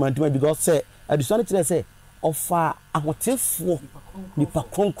sanse mantuma because sɛ adusua no kyerɛ sɛ ɔfa ahotefoɔ nipa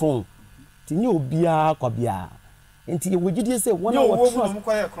kronkron tinye obia kwabia enti yewogidie sɛ wɔna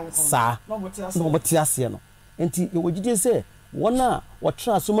wɔtra saa na wɔte ase no enti yewogidie sɛ wɔna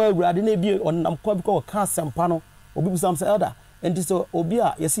wɔtra so ma Awurade na bi ɔnam kwa bi kɔ ka asɛmpa no obi busam sɛ elda enti sɛ obi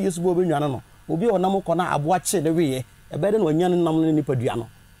a yɛse Yesu bo benwana no obi a ɔnam kɔ na aboa kye ne weyɛ ɛbɛde na ɔnya ne nam ne nipadua no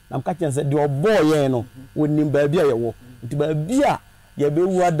nam ka kyɛn sɛ de ɔbɔ yɛn no wɔnim baabi a yɛwɔ enti baabi a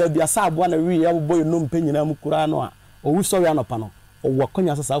yɛbɛwu ada bi asa aboa na weyɛ abɔ yɛ no mpa nyina mu kura no a owu sɔre anɔpa no ɔwɔ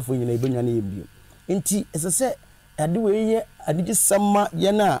konya sasaafo nyina ebenya ne yɛbio enti ɛsɛ sɛ ade wei yɛ adigye sama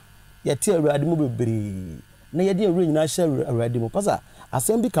yɛn a yɛte Awurade mu bebree na yɛde awura nyina hyɛ Awurade mu pasa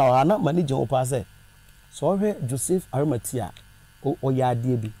asɛm bi ka wa na manage ho pa sɛ so ɔhwɛ Joseph Arimathea ɔyɛ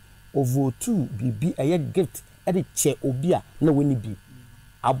adeɛ bi ovotu bibi ɛyɛ gift ɛde kyɛ obi a na wɔni bi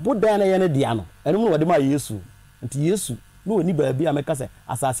abodan na yɛ ne dia no ɛno mu wɔde ma Yesu nti Yesu no oni baabi a meka sɛ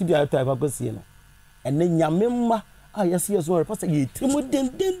asase bi a yɛtɔ ɛfa kɔsie no ɛne nyame mma a yɛse so pasa yɛtrimu den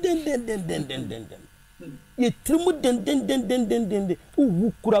yɛtrimu den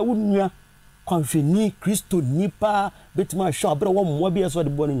uwu kura wunua kwanhwɛni Kristo nipa betima hwɛ abere wɔ mmoa bi ɛso de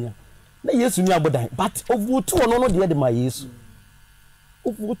bɔ no nya na Yesu ni abodan but ovutu ono no de ma Yesu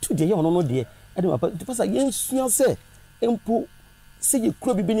ovutu de yɛ ono no de de ma pasa yɛnsua sɛ empo sɛ yɛ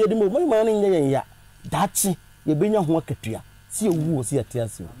kura bibi ne de mo ma no nyɛ yɛn ya daakye yɛbɛnya ho akatua sɛ yɛwu wɔ sɛ yɛte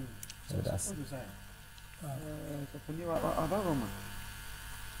ase so that's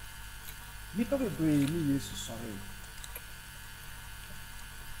nipa bebree ni Yesu sɔre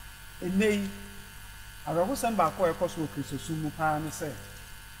enei arawo sɛm baako a ɛkɔ so wɔ Kristo sum mu paa ne sɛ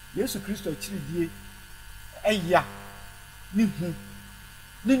Yesu Kristo akyiridie ɛya ne hu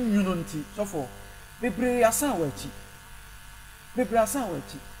ne nwuno nti sɔfo bebree asan wɔ akyi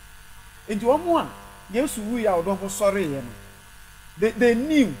enti wɔn a Yesu wu ya ɔdɔm sɔre yɛ no they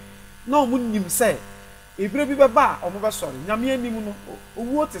knew na ɔmo nim sɛ ebire bi bɛba a ɔmo bɛsɔre nyame anim no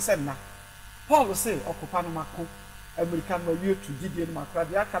owuo te sɛ nna Paul sɛ ɔkopa no mako American no wie to didie no makra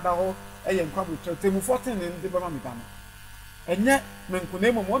de akada ho eye nkwa bo temu 14 ne de bema me da no enye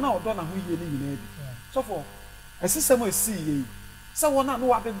menkuna mu wona odo na ho yie ne nyina bi so for esisem esi ye se wona no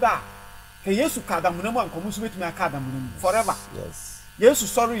wabeda ke Yesu ka da munam ankomu so betumi aka da munam forever Yes. Yesu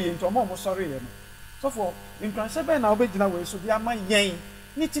sorry ye nto mo sorry ye no so for nkranse be na obegina we so bia ma yen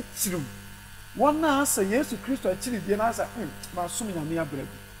ni titirum wona asa Yesu Kristo akiri die na asa ma sum nyame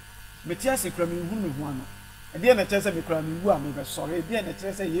abrabi metia se kra me hu me hu ano e na kyerɛ sɛ me kra me wu a me be sorry e na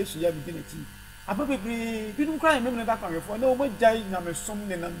kyerɛ sɛ Yesu ya bi na ti ababebri binum kra me me da kwanfo na o ma gyan nyame som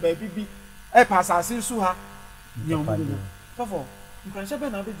ne na ba bibi e pa asase su ha nyom no so for nkranse be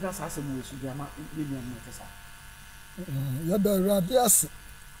na obegina sa asem we so bia ma ye nyam no tesa ya da rabi ase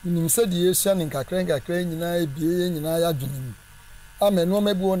nim sɛ de Yesu ne nkakra nyinaa ebie nyinaa ya dwenem amenu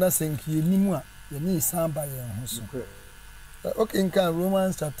ma bi wona senki enimu a ye ni isamba ye ho so okay in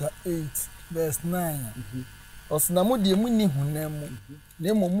Romans chapter 8 verse 9 osna mo de mu ni hunam mu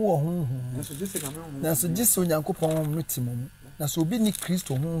na mu wo honhom na so gise Onyankopɔn ho no ti mu na so obi ni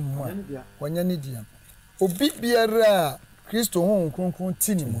Kristo honhom a wonya ne dia obi biara Kristo honhom kronkron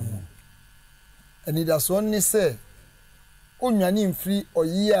ti ni mu ani da so ni se onwane mfiri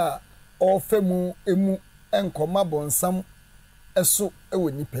oyi a ofemu emu enkoma bonsam eso ewo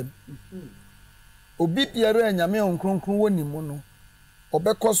nipam obi biara nyame onkronkron woni mu no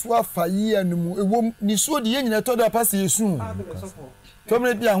obekɔso afa yi anumu ewom ni so de yenyina to da pass Yesu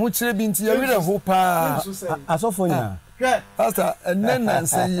tomre bia ho kyerɛ bi nti yɛwerɛ ho pa Asofo nya pastor enena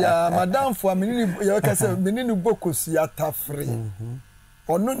nse ya madamfo amenini yɛ ka sɛ menini bokosi atafre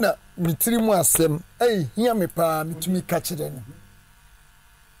ono na mitiri mu asɛm hia me pa mitumi ka kyerɛ no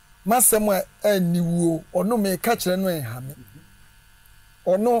masɛm a aniwuo ono me ka kyerɛ no enhame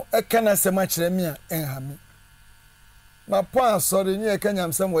ono eka na asɛm a kyerɛ me a enhame ma pa asɔre ni eka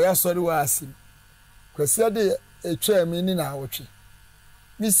nyam sɛm wɔ ya asɔre wɔ asim kwasi ade etwa me ni na awotwe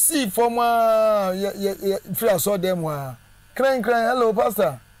mi si forma free asɔre dem a kran hello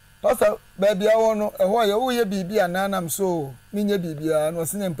pastor baby awo no ɛhɔ ya wo ye bibi ananam so minye bibia no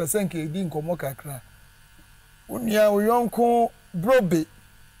se ne mpɛsɛ nke di nkomo kakra unia oyonko brobe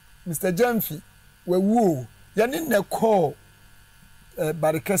Mr. Jamfi wewu ya ni ne call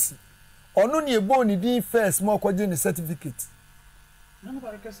barikasi onu ni ebo ni din first mo kwaje ni certificate na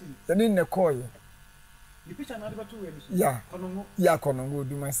barikasi ya ni ne call ya the picture na adeba to we ya konongo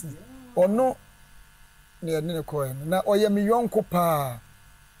dumasi onu ne ne call na oye mi yonko pa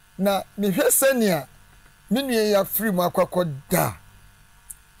na mehwɛ sɛnea menua ya free mu akwakoda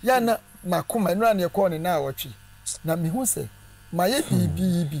ya na makoma nura ne kɔ ne na awɔtwe na mehu sɛ maye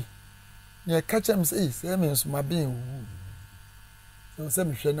bibi ne ka kyem sɛ sɛ me nso ma ben wu so sɛ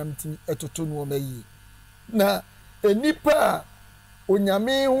mehwɛ na mtimi etoto no mayi na enipa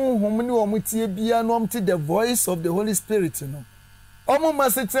onyame honhom ne omutie bia no omte the voice of the Holy Spirit no omo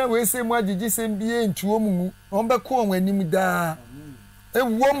masetra we sɛ mu agigi sɛm bia ntuo mu ombɛkɔ on anim daa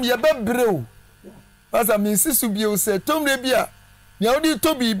ewom ye bebreu pasa mi sisu bi o se tomre bia nya odi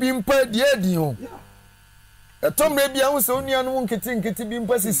to bibi mpa die adi ho tomre bia ho se onua no nketi bi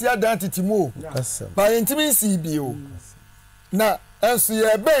mpa sisi adan titimu ba yentimi si bi o na enso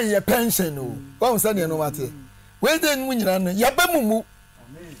ye ben ye pension o wa se ne no mate we de nmu nyina no ye ba mumu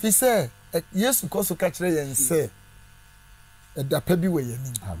fi se Yesu koso ka kire ye nse edapa bi we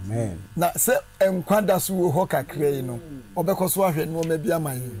yanim amen na se enkwada so wo ho kakra yi no obekoso ahwe no ma bi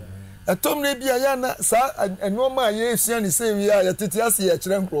amaye etomre bi aya na sa enoma ye esua ni se wi a yetete ase ye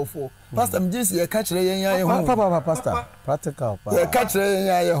kire nkrofo pastor mjisi ye ka kire yen aye ho papa pastor practical pa ye ka kire yen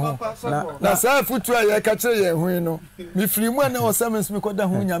aye ho na sa futu a ye ka kire yen ho no mi firi mu na o sam nsimi koda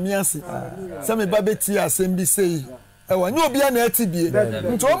ho nyame ase se me ba beti asem bi sei ewa nyo bia na atibie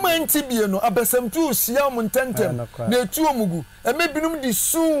nti o ma ntibie no abesam tu osia mu ntentem na etu omugu emebinum di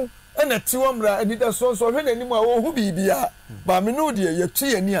su na tiwomra anida so hwe na nim a wo hu bibia ba me no de yetu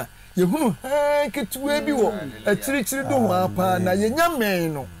yani a yehunu ketuwa bi wo akirikyiri do ho apa na yenya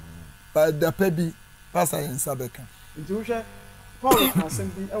men no ba da pa bi pasa yensa beka nti wo hwe Paul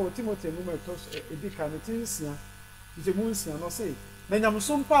asem bi ewo Timothy mu metos edika ne tinsia nti mu nsia no say na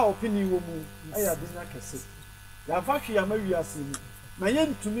nyamso mpa opini wo mu aya bi na kese ya fahwe ya mawi asemi na ye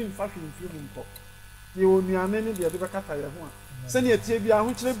ntumi mfahwe mfiri mu mpo ye onuane ne de be kata ye ho a se ne etie bi a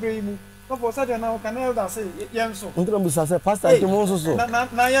ho kire bre mu so for say na ka na elder say yen so ntro musa say pastor ntimo so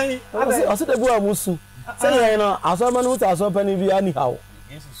na yen o se de bu amusu say yen no aso ma no ta aso pa ni bi ani hawo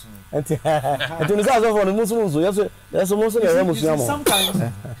enti no say aso for no musu musu yeso musu na ye musu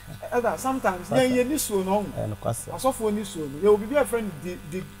amo sometimes ye ni so no aso for ni so no ye obi be a friend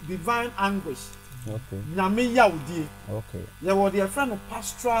the divine anguish. Okay. Nyame yaudie. Okay. Ye wo de friend of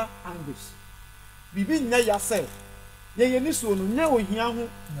pastoral anguish. Bibi nya ya say ye ni suo no nya ohia ho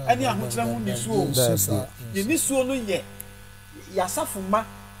ene ahokyere ho ni suo ye ni suo no ye yasafuma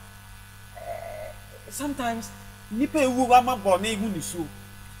sometimes nipa ewu wa ma bone hu ni suo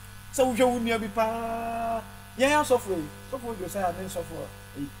so wo hwe wo nua bi pa ye ya sofo do say aden sofo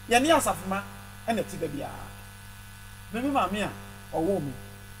ye ni asafuma ene ti da bia me maame a owo mu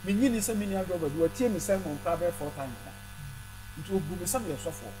me nyini se me ni agba bi watie me say mo pra be 4 times nti obu me sam ye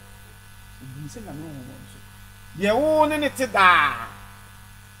sofo obu me se na me ho mo so ye wo ne ti da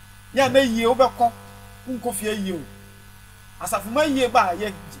ya na yie wo be ko nko fie yie o asafuma yie ba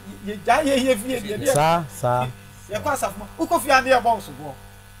ye ja ye fie de sa ye kwa asafuma uko fie ande e bo so bo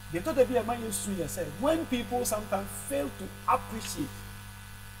they thought they be a man you yourself when people sometimes fail to appreciate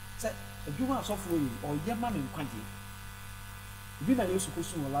say adwuma asofo yi or ye ma me nkwade bi na yesu ko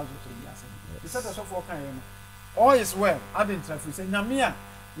sun wala zo to bi ase he said asofo kan ye no all is well I didn't try to say nyame a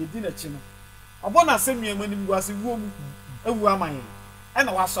ye di na chi no obona asemi amanim gu ase wo mu ewu amaye e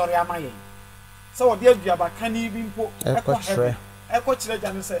na wa sori amaye se wo de aduaba kan bi mpo e ko kire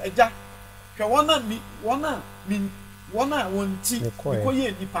gya ne se eja hwe wona wonti ko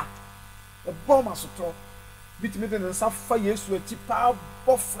ye nipa e bo ma sotro bitimi de nsa fa yesu ati pa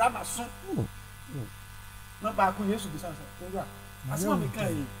bofra na so na ba ko yesu bisa sa ora asma me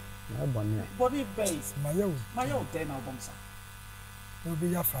kai na body base mayo de na bomsa no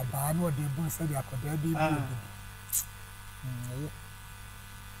be ya fa ba no de bon sa de akoda bi bi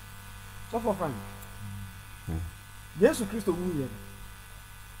so for fun yesu kristo mu ye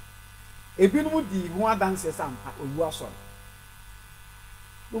ebinom di ho adanse sampa owu asoro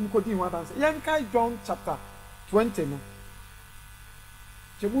dum ko di ho adanse yen kai John chapter 20 no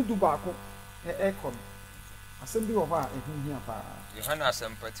chemudu ba ko ekon asem bi wo ba ehun hia pa Yohana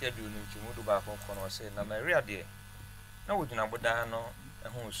asempati adu no chemudu ba ko kono se na Maria de na wodina bodan no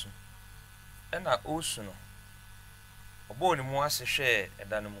ehun su na osu no obo ni mu ase hwe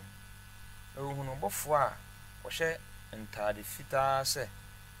eda no mu na wo hu no bofo a wo hye ntade fitaa se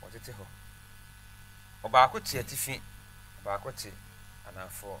wotete ho oba ko tie tifi oba ko tie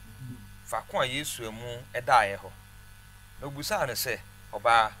anafo fa ko a Yesu emu eda ye ho na obusa ne se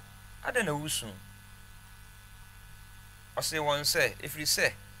oba ade na wusu ose won se efiri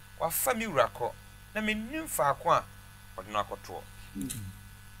se wa fa mi wura ko na menim fa ko a ode na akoto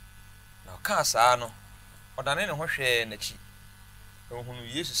na ka saa no odane ne ho hwe na chi ohunu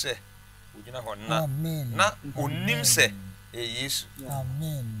Yesu se ogina ho na onim se Yesu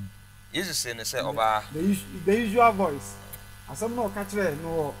amen Yesu se ne se oba the usual voice asem no ka kire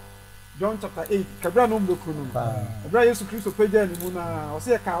no John chapter 8 kabra no mbeku no kabra Yesu Kristo peja ni mu na o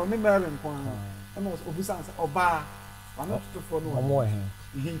se ka oni Mary nko na obusa se oba wano to for no omo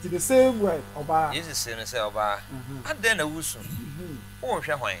he into the same word oba Yesu se ne se oba aden na wusu o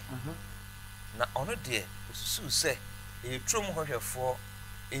hwe hwan na ono de osusu se e trom hwehwefo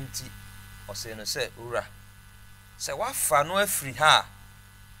enti o se no se ura se wafa no afiri ha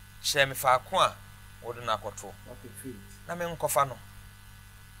hye me fa ko a wo de na akoto na me nkofa no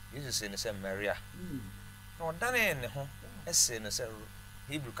Yesu se ne se Maria na odane ne ho ese ne se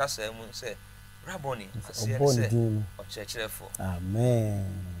Hebrew kasa mu se Rabboni ase ne se o chechirefo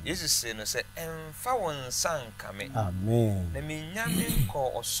amen Yesu se ne se emfa won sanka me amen na me nyame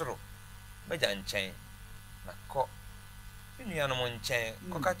nko osoro meja nchen na ko nua no nchen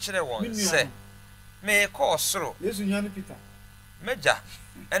ko ka kire won se me ko osoro Yesu nya ni Peter meja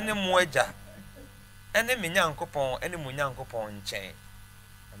ene mo aja ene me nyankopon ene mo nyankopon nchen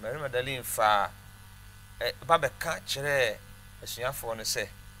Mary Magdalene fa ba be ka kire asuafo no se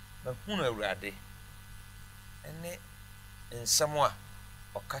ba hunu awurade ene nsem a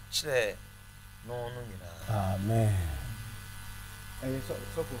o ka kire no nyina amen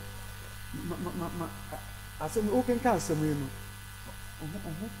so ma asem o kan ka asem yi no o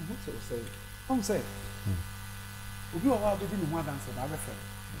tell say say obi o wa be ni ho adanse da be fe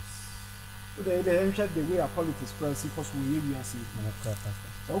so the ancient the way our politics press because we ase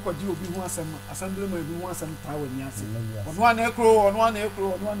so ko ji obi ho asem assembly ma bi ho asem ta wa ni ase ono na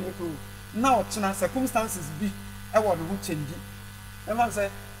ekro na o tena circumstances bi e wo no ho change e man say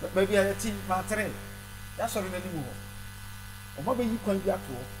maybe I team ma tere ya sorry na ni mo o ma be yi kwan bi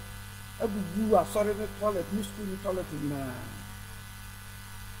ato abubu asori the toilet ni school ni toilet na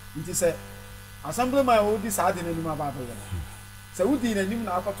nti say assembly ma o di sa de na ni ma ba ba se wudi na nim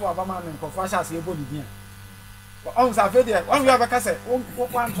na akoto abama na nkofo ahia se ebo ni dia on sa fe dia on we abaka se on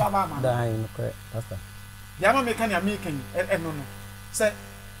kwan to abama dan ko pastor dia ma meka na meka ni no no se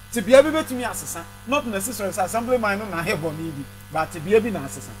ti bia bi betumi asesa not necessarily assembly man no na hebo ni bi but ti bia bi na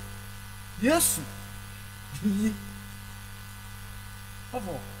asesa Yesu yi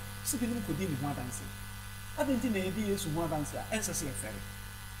ovo si bi nim ko di ni ho adanse I didn't think the yesu ho adanse a ense se efere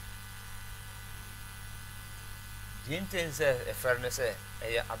the intense a fairness a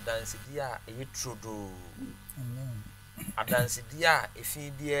adanse dia e trudo adanse dia e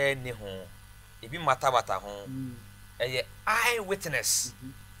fi dia ni ho e bi matabata ho e eye witness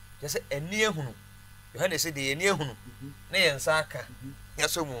just eni ehunu yohane say de eni ehunu na yensa aka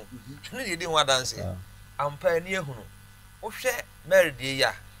yaso mu na de ho adanse ampa eni ehunu wo hwe Mary de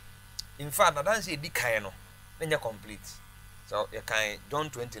ya in fact adanse di kan no na complete so you can John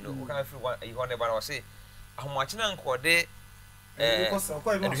 20 no we can feel one you want to say ahomache na nkode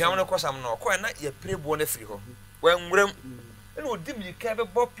eduham no kosam no ko na ye prebo na firi ho wanwuram na odi milika be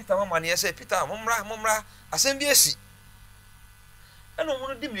bo Peter mama na say Peter momra asem bi asi na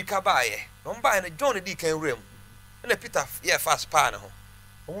no di milika baaye no mbaaye na John di kan wuram na Peter ye fast pa na ho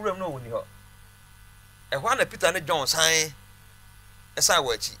wuram no woni ho e ho na Peter ne John san esa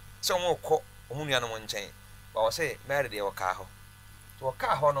wachi so mo ko omunu ya no nchen ba wo say Mary de wo ka ho to wo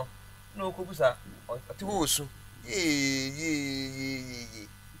ka ho no na okobusa ati wo osu ye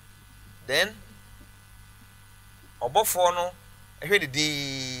then obofo no ehwe de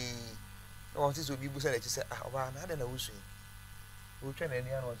din no wo tiso bi busa na chi say ah oba na ada na wosu wo twa na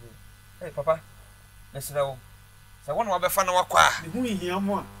ani ano so hey papa mesra wo sa wona wabefa na wakwa ne hu hia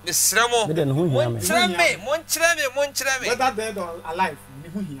mo a mesra mo me de no hu hia me mon chira me whether dead or alive ne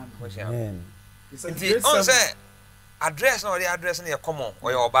hu hia mo amen nti on say address na the address na common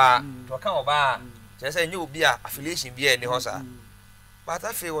or your oba to kan oba je say nyu obi a affiliation bi ani ho sa but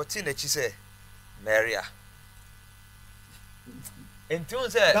afi what in the chi say Maria enti on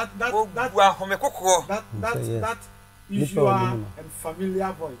say that wa home kokko that usual and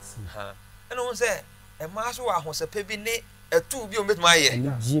familiar voice and on say e ma so wa ho se pe bi ne atu bi o betuma ye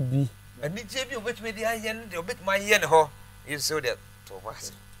ani jebi o betuma di aye ne o betuma ye ne ho is so that to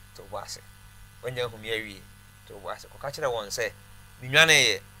was when you hum ye wi to was ko ka kire won say mi nwane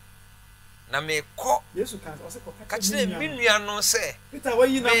ye na me ko yesu kan o se ko ka kire mi nua no say Peter wa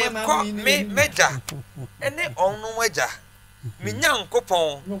yi na ma na me meja ene onu waja mi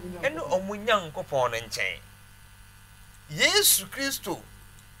nyankopon ene omu nyankopon ne nchen Yesu Kristo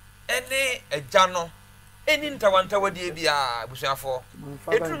ene eja no eni ntawantawa die bia busuafo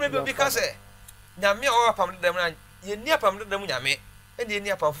etru me bi ka say nyame o apam dedam na ye ni apam dedam nyame ene ni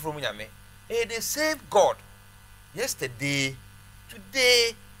apam foforo nyame the same God yesterday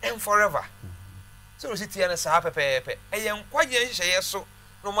today and forever so we sit here na sa pepepe eyen kwaje nhye so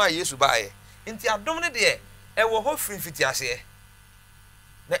no ma Yesu baaye nti adom ne de e wo ho fiti ase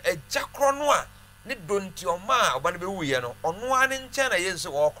na eja kro no a ne donti o ma oba ne be wuye no ono a ne nche na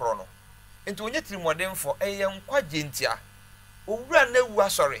Yesu wo kro no nti onye tirimodemfo eyen kwaje ntia owura na wu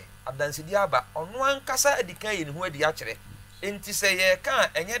asori adanse di aba ono ankasa adikan ye ne ho adi a kire nti se ye kan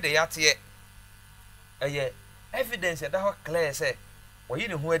enye de yate eye evidence that ho clear say oyi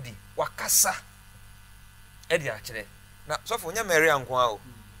ne ho adi wakasa edi a kire na so for nya Mary anko a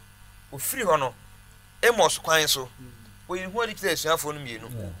o free ho no emos kwan so oyi ne ho adi kire suafo no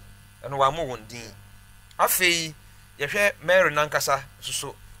mienu eno wa mo wondin afei ye hwe Mary nankasa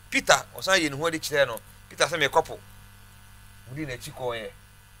so Peter osan ye ne ho adi kire no Peter say me couple mudi na chiko ye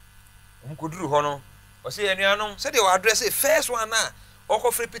umkoduru ho no o say enuanom say the address first one na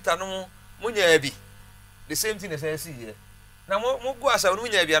okofre Peter no munya bi the same thing as I see here. Now, mo go as I know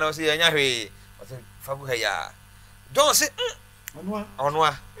you are say anya hwe. O say fagu ha ya. Don't say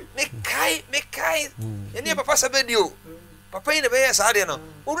onwa. Me kai. Eni papa sabedio. Papa ina be yes ade no.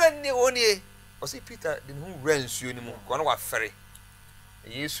 Ura ni woni. O say Peter den hu ransuo ni mu. Ko no wa fere.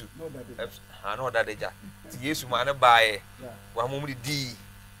 Yesu. Ha no da deja. Ti Yesu ma na baaye. Wa mo di.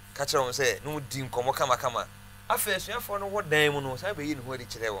 Ka kire won say no di nkomo kama. Afa esuafo no wo dan mu no say be yi ne ho adi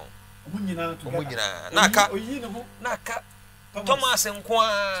kire won. Omunyina naka Thomas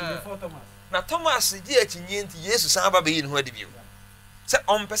nkwa na Thomas di achinye nti Yesu san ba be yi ne ho adi bio se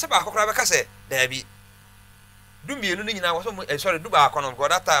ompese ba akokora be ka se da bi du mienu no nyina wo so sorry du ba akono because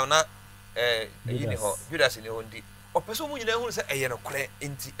that time na yi ne ho Judas ne ho ndi opese omunyina hu se eye no kore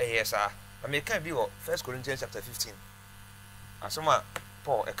nti eye sa na me kan bi wo 1 Corinthians chapter 15 asoma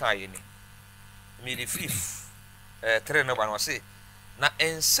Paul e kan ye ni me the 5th 3 no ba no say na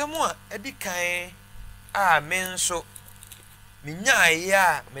ensemo a edikan a menso minyaye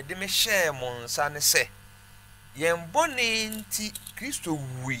a mede me hye mo nsa ne se yen boni nti Kristo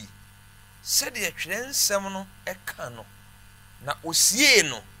wi se de twere nsem no eka no na osie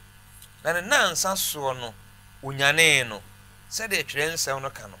no na ne nansa so no onyane no se de twere nsem no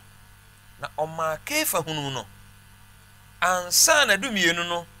ka no na oma kefa hunu no ansa na dumienu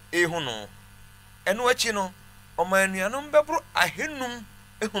no ehu no eno achi no oma anuanom bebro ahenum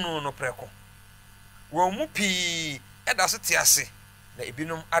ehunu no preko wɔn mu pii ɛda so te ase na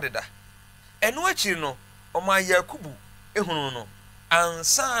ebinom adeda ɛno akyi no ɔma Yakubu ehunu no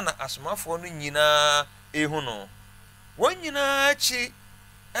ansa na asomafoɔ no nyinaa ehunu no wɔn nyinaa akyi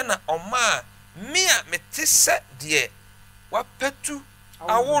ɛna ɔma mia mete sɛ deɛ wapɛtu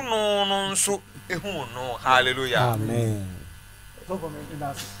awo no nso ehunu no hallelujah amen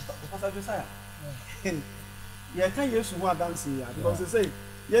yeah can yesu who dance here because they say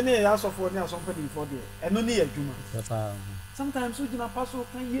ye ne ya sofo ne asompa for there eno ne adwuma sometimes we gina paso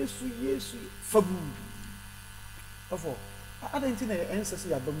kan yesu fabu ofo adanti na ensese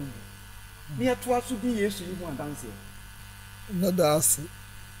ya bamu ne ya to aso bi yesu yi who dance here no dance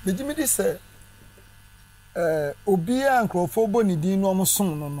me di say obi a nkrofo bo ni din no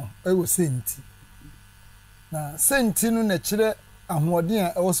omson no e wo senti na senti no na kire ahoɔden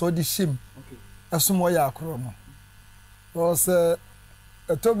a ɛwɔ sɛ ɔde hyem ɛsom ɔyɛ akoro no ɔsɛ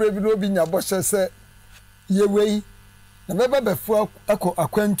ɛtɔbere bi no obi nya bɔhyɛ sɛ yɛwei na bɛbɛ bɛfo akɔ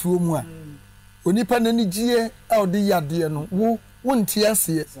akwantuo mu a onipa n'ani gye a ɔde yadeɛ no wo nte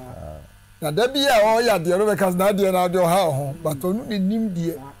aseɛ na da bi a ɔyɛ yadeɛ no bɛka na adeɛ na ade ɔha ho but ɔno ne nim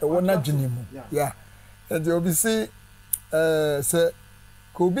deɛ ɛwɔ n'adwene mu ya ɛde obi se sɛ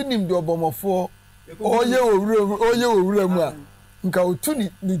ko obi nim deɛ ɔbɔmmɔfoɔ ɔyɛ owura mu a nka otu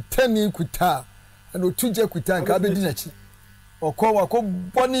ni tani kuta na otu je kuta nka abedi na chi wakɔ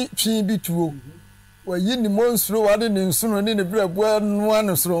bɔni twi bi tuo wayi ni monsuro wade ne nsuno ne brɛboa no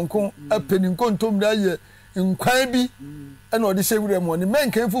ano soronko apeni nkontom da ye nkwan bi ɛna ɔde hyɛ wura mu ne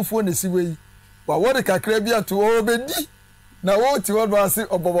menkan fufuo na siwe yi wa wɔde kakra bi ato obedi na wɔti wɔdo ase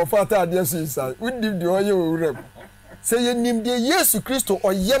ɔbɔbɔfo ataadeɛ so isa wudi de ɔyɛ wura mu sɛ yenim de Yesu Kristo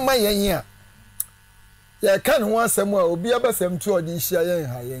ɔyɛ ma yɛn a ya kan ho asɛm a obi abasɛm tu ɔde hyia yɛn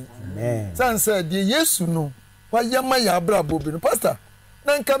ha yɛn amen sanse de Yesu no wa yama ya abrabo bi no pastor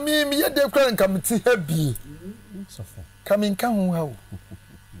na nka mi ye de kra nka mti ha bi sofo kami nka ho ha o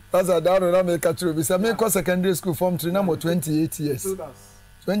pastor dawo na me ka tro bi say me ko secondary school form 3 na mo 28 years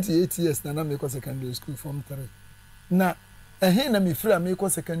 28 years na me ko secondary school form 3 na na me free me ko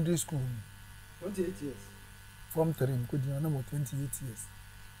secondary school 28 years form 3 ko di na mo 28 years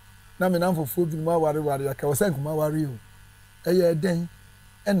na me nan fofo bi ma ware ya ka wosan kuma ware o eye den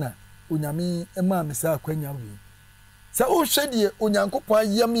na onyame ma me sa akwanya wi sa o hwede onyankopon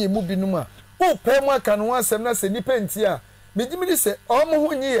ayam ye mu binum a o pɛ mu aka no asɛm na sɛ nipa nti a megimidi sɛ ɔmo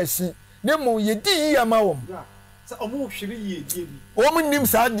ho nyi yɛhyi ne mo yedi yi ama wɔm sɛ ɔmo hwiri yi die bi ɔmo nim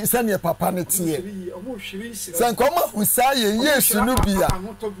saa sɛ ne papa ne tie ɔmo hwiri sira sɛ nkɔma hu saa ye Yesu no bia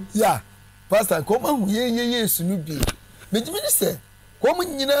ya pastor nkɔma hu ye Yesu no bia megimidi sɛ komu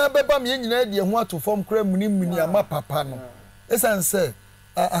nyina beba me nyina de ho ato fom kra muni ama papa no esan se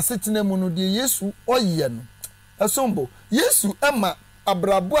asetena mu no de Yesu oyɛ no asombo Yesu ama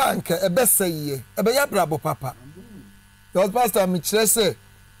abrabo anka ebeseye ebeya abrabo papa the pastor me kire se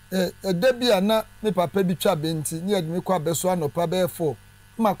da bia na me papa bi twa benti ne yɛ de me kɔ abeso anopa be 4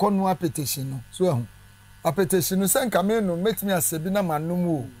 ma kɔno apetition no so ehu apetition no senka me no metimi asebi na manom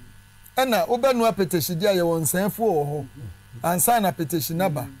o ɛna obɛnu apetition dia yɛ wonsanfo wɔ hɔ ansa na petition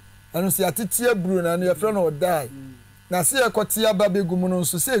naba anu si atete aburu na no yefre no die na se yekote aba begum no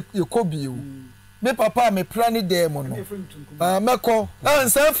nso se yekobiewu me papa me pra ne dem no meko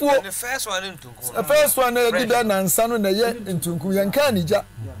ansafuo the first one na di da na ansa no na ye ntunku ye nka anija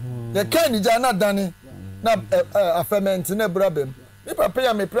ye ka anija na dane na afement na brabem me papa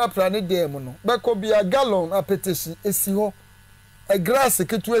ya me pra ne dem no beko bia gallon apetition esi ho a grass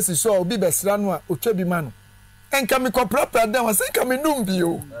ketu esi so obi besra no a otwa bi ma no enka me kopra dan wa senka me num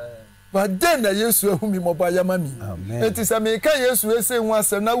bio but then na Yesu ahu mi moba yama mi enti se me ka Yesu ese hu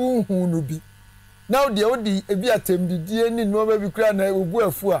asem na wo hu no bi now de odi ebi atembidie ni no ba bi kura na obu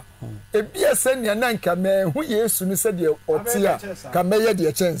afu a ebi ese ne na nka me hu Yesu ni se de oti a ka me ye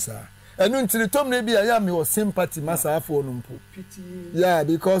de chensa enu ntiri tom na bi ya me o sympathy masa afo no mpo yeah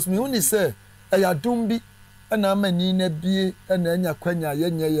because me hu ni se eya dum bi na amani na bie na anya kwanya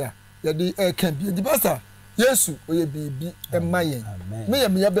ye nye ya ye de eka bi di pastor Yesu oye bibi emayen me ye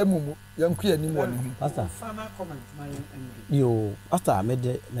me ba mumu ye nku ani mo ne pastor final comment my yo pastor me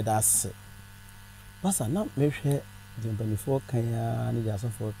da ase pastor na me hwe de mpanifo kan ya ne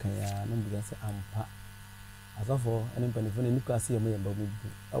jasofo kan ya no mbuga se ampa asofo ene mpanifo ne nipa se ye mo ye ba mu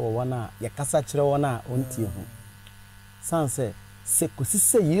bu ewo wana ye kasa kire wana ontie hu sanse se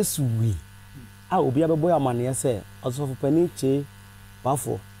kosise Yesu wi a obi abebo amane se asofo pani che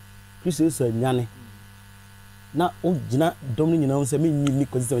bafo Kristo Yesu anyane na o gina dom ni nyina se me nyi ni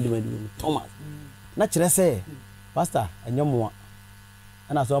konsistem de mani Thomas na kire se pastor enyemoa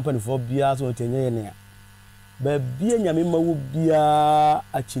ana so apani fo bia so tenye ye ne ba bia nyame mawo bia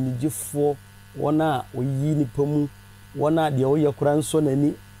achinigifo wɔn a wɔyi nipa mu wɔn a deɛ wɔyɛ kora nsɔ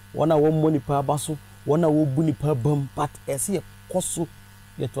n'ani wɔn a wɔmmɔ nipa aba so wɔn a wɔbu nipa bam but ɛsɛ yɛ kɔ so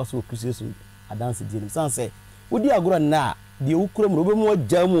yɛ to aso wɔ kristo yesu adanse die no san sɛ wodi agorɔ nna a deɛ wokura mu no wobɛmu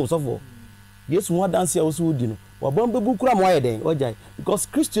agya mu sɔfo yesu ho adanse a wɔso wodi no wabɔn bɛbu kura mu ayɛ dɛn ɔgyae because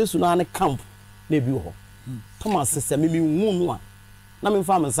kristo yesu no ane camp na ebi wɔ hɔ thomas sɛ mimi hu no a na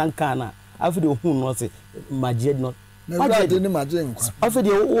memfa me nsa nka na afi de hu no sɛ magye no magye de ne magye nkwa afi de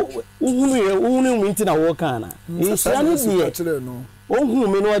uhunu mu nti na wo ka na nhyira no die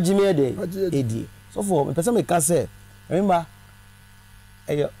ohun me no agye me de edi sɔfo me pɛsɛ me ka sɛ remember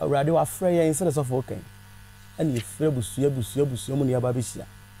ɛyɛ awurade wa frɛ yɛn sɛ sɔfo kan ɛne frɛ busua mu ne aba bi hyia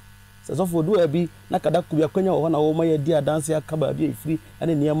sɛ sɔfo do abi na kada kubia kwanya wɔ hɔ na wo ma yɛ di adanse aka ba bi efiri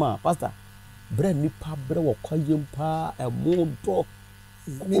ɛne nneɛma pastor brɛ nipa brɛ wɔ kwayem pa ɛmo dɔ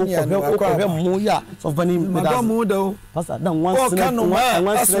okɔhwɛ mo ya sɔfo ni medas pastor dan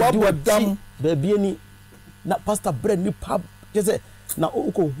wansena di wɔ baabi ani na pastor brɛ nipa kyɛ sɛ na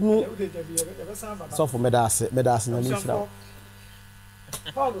okɔhunu sɔfo medas na ne hyira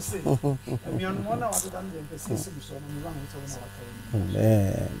Paul say, "Amianu wana wadeda ne mpese sibuso no mi ba ho so na waka ni."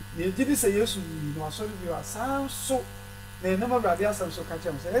 Amen. Ye gidi say Yesu no asori bi wa sanso na enema brade asam so ka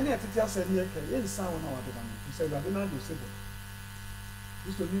chem say ene atiti asem ye ke ye nsan wona wadeda no. Say brade na do sebo.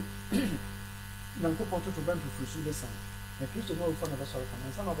 Kristo ni na ko ponto to bantu fusu de san. Na Kristo no fa na ba so ka na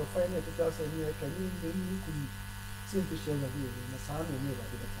san ba fa ene atiti asem ye ke ni ni ku ni. Sin to share na bi na san no ne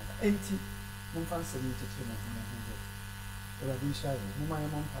brade ka. Enti mun fan se ni tete na na. Rabbi Shai, Mumma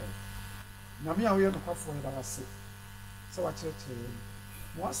Empire. Namia, we are the half for the last. So I tell you,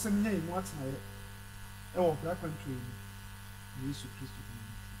 what's the name? What's my black country? Jesus Christ.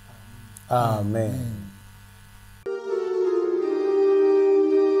 Amen.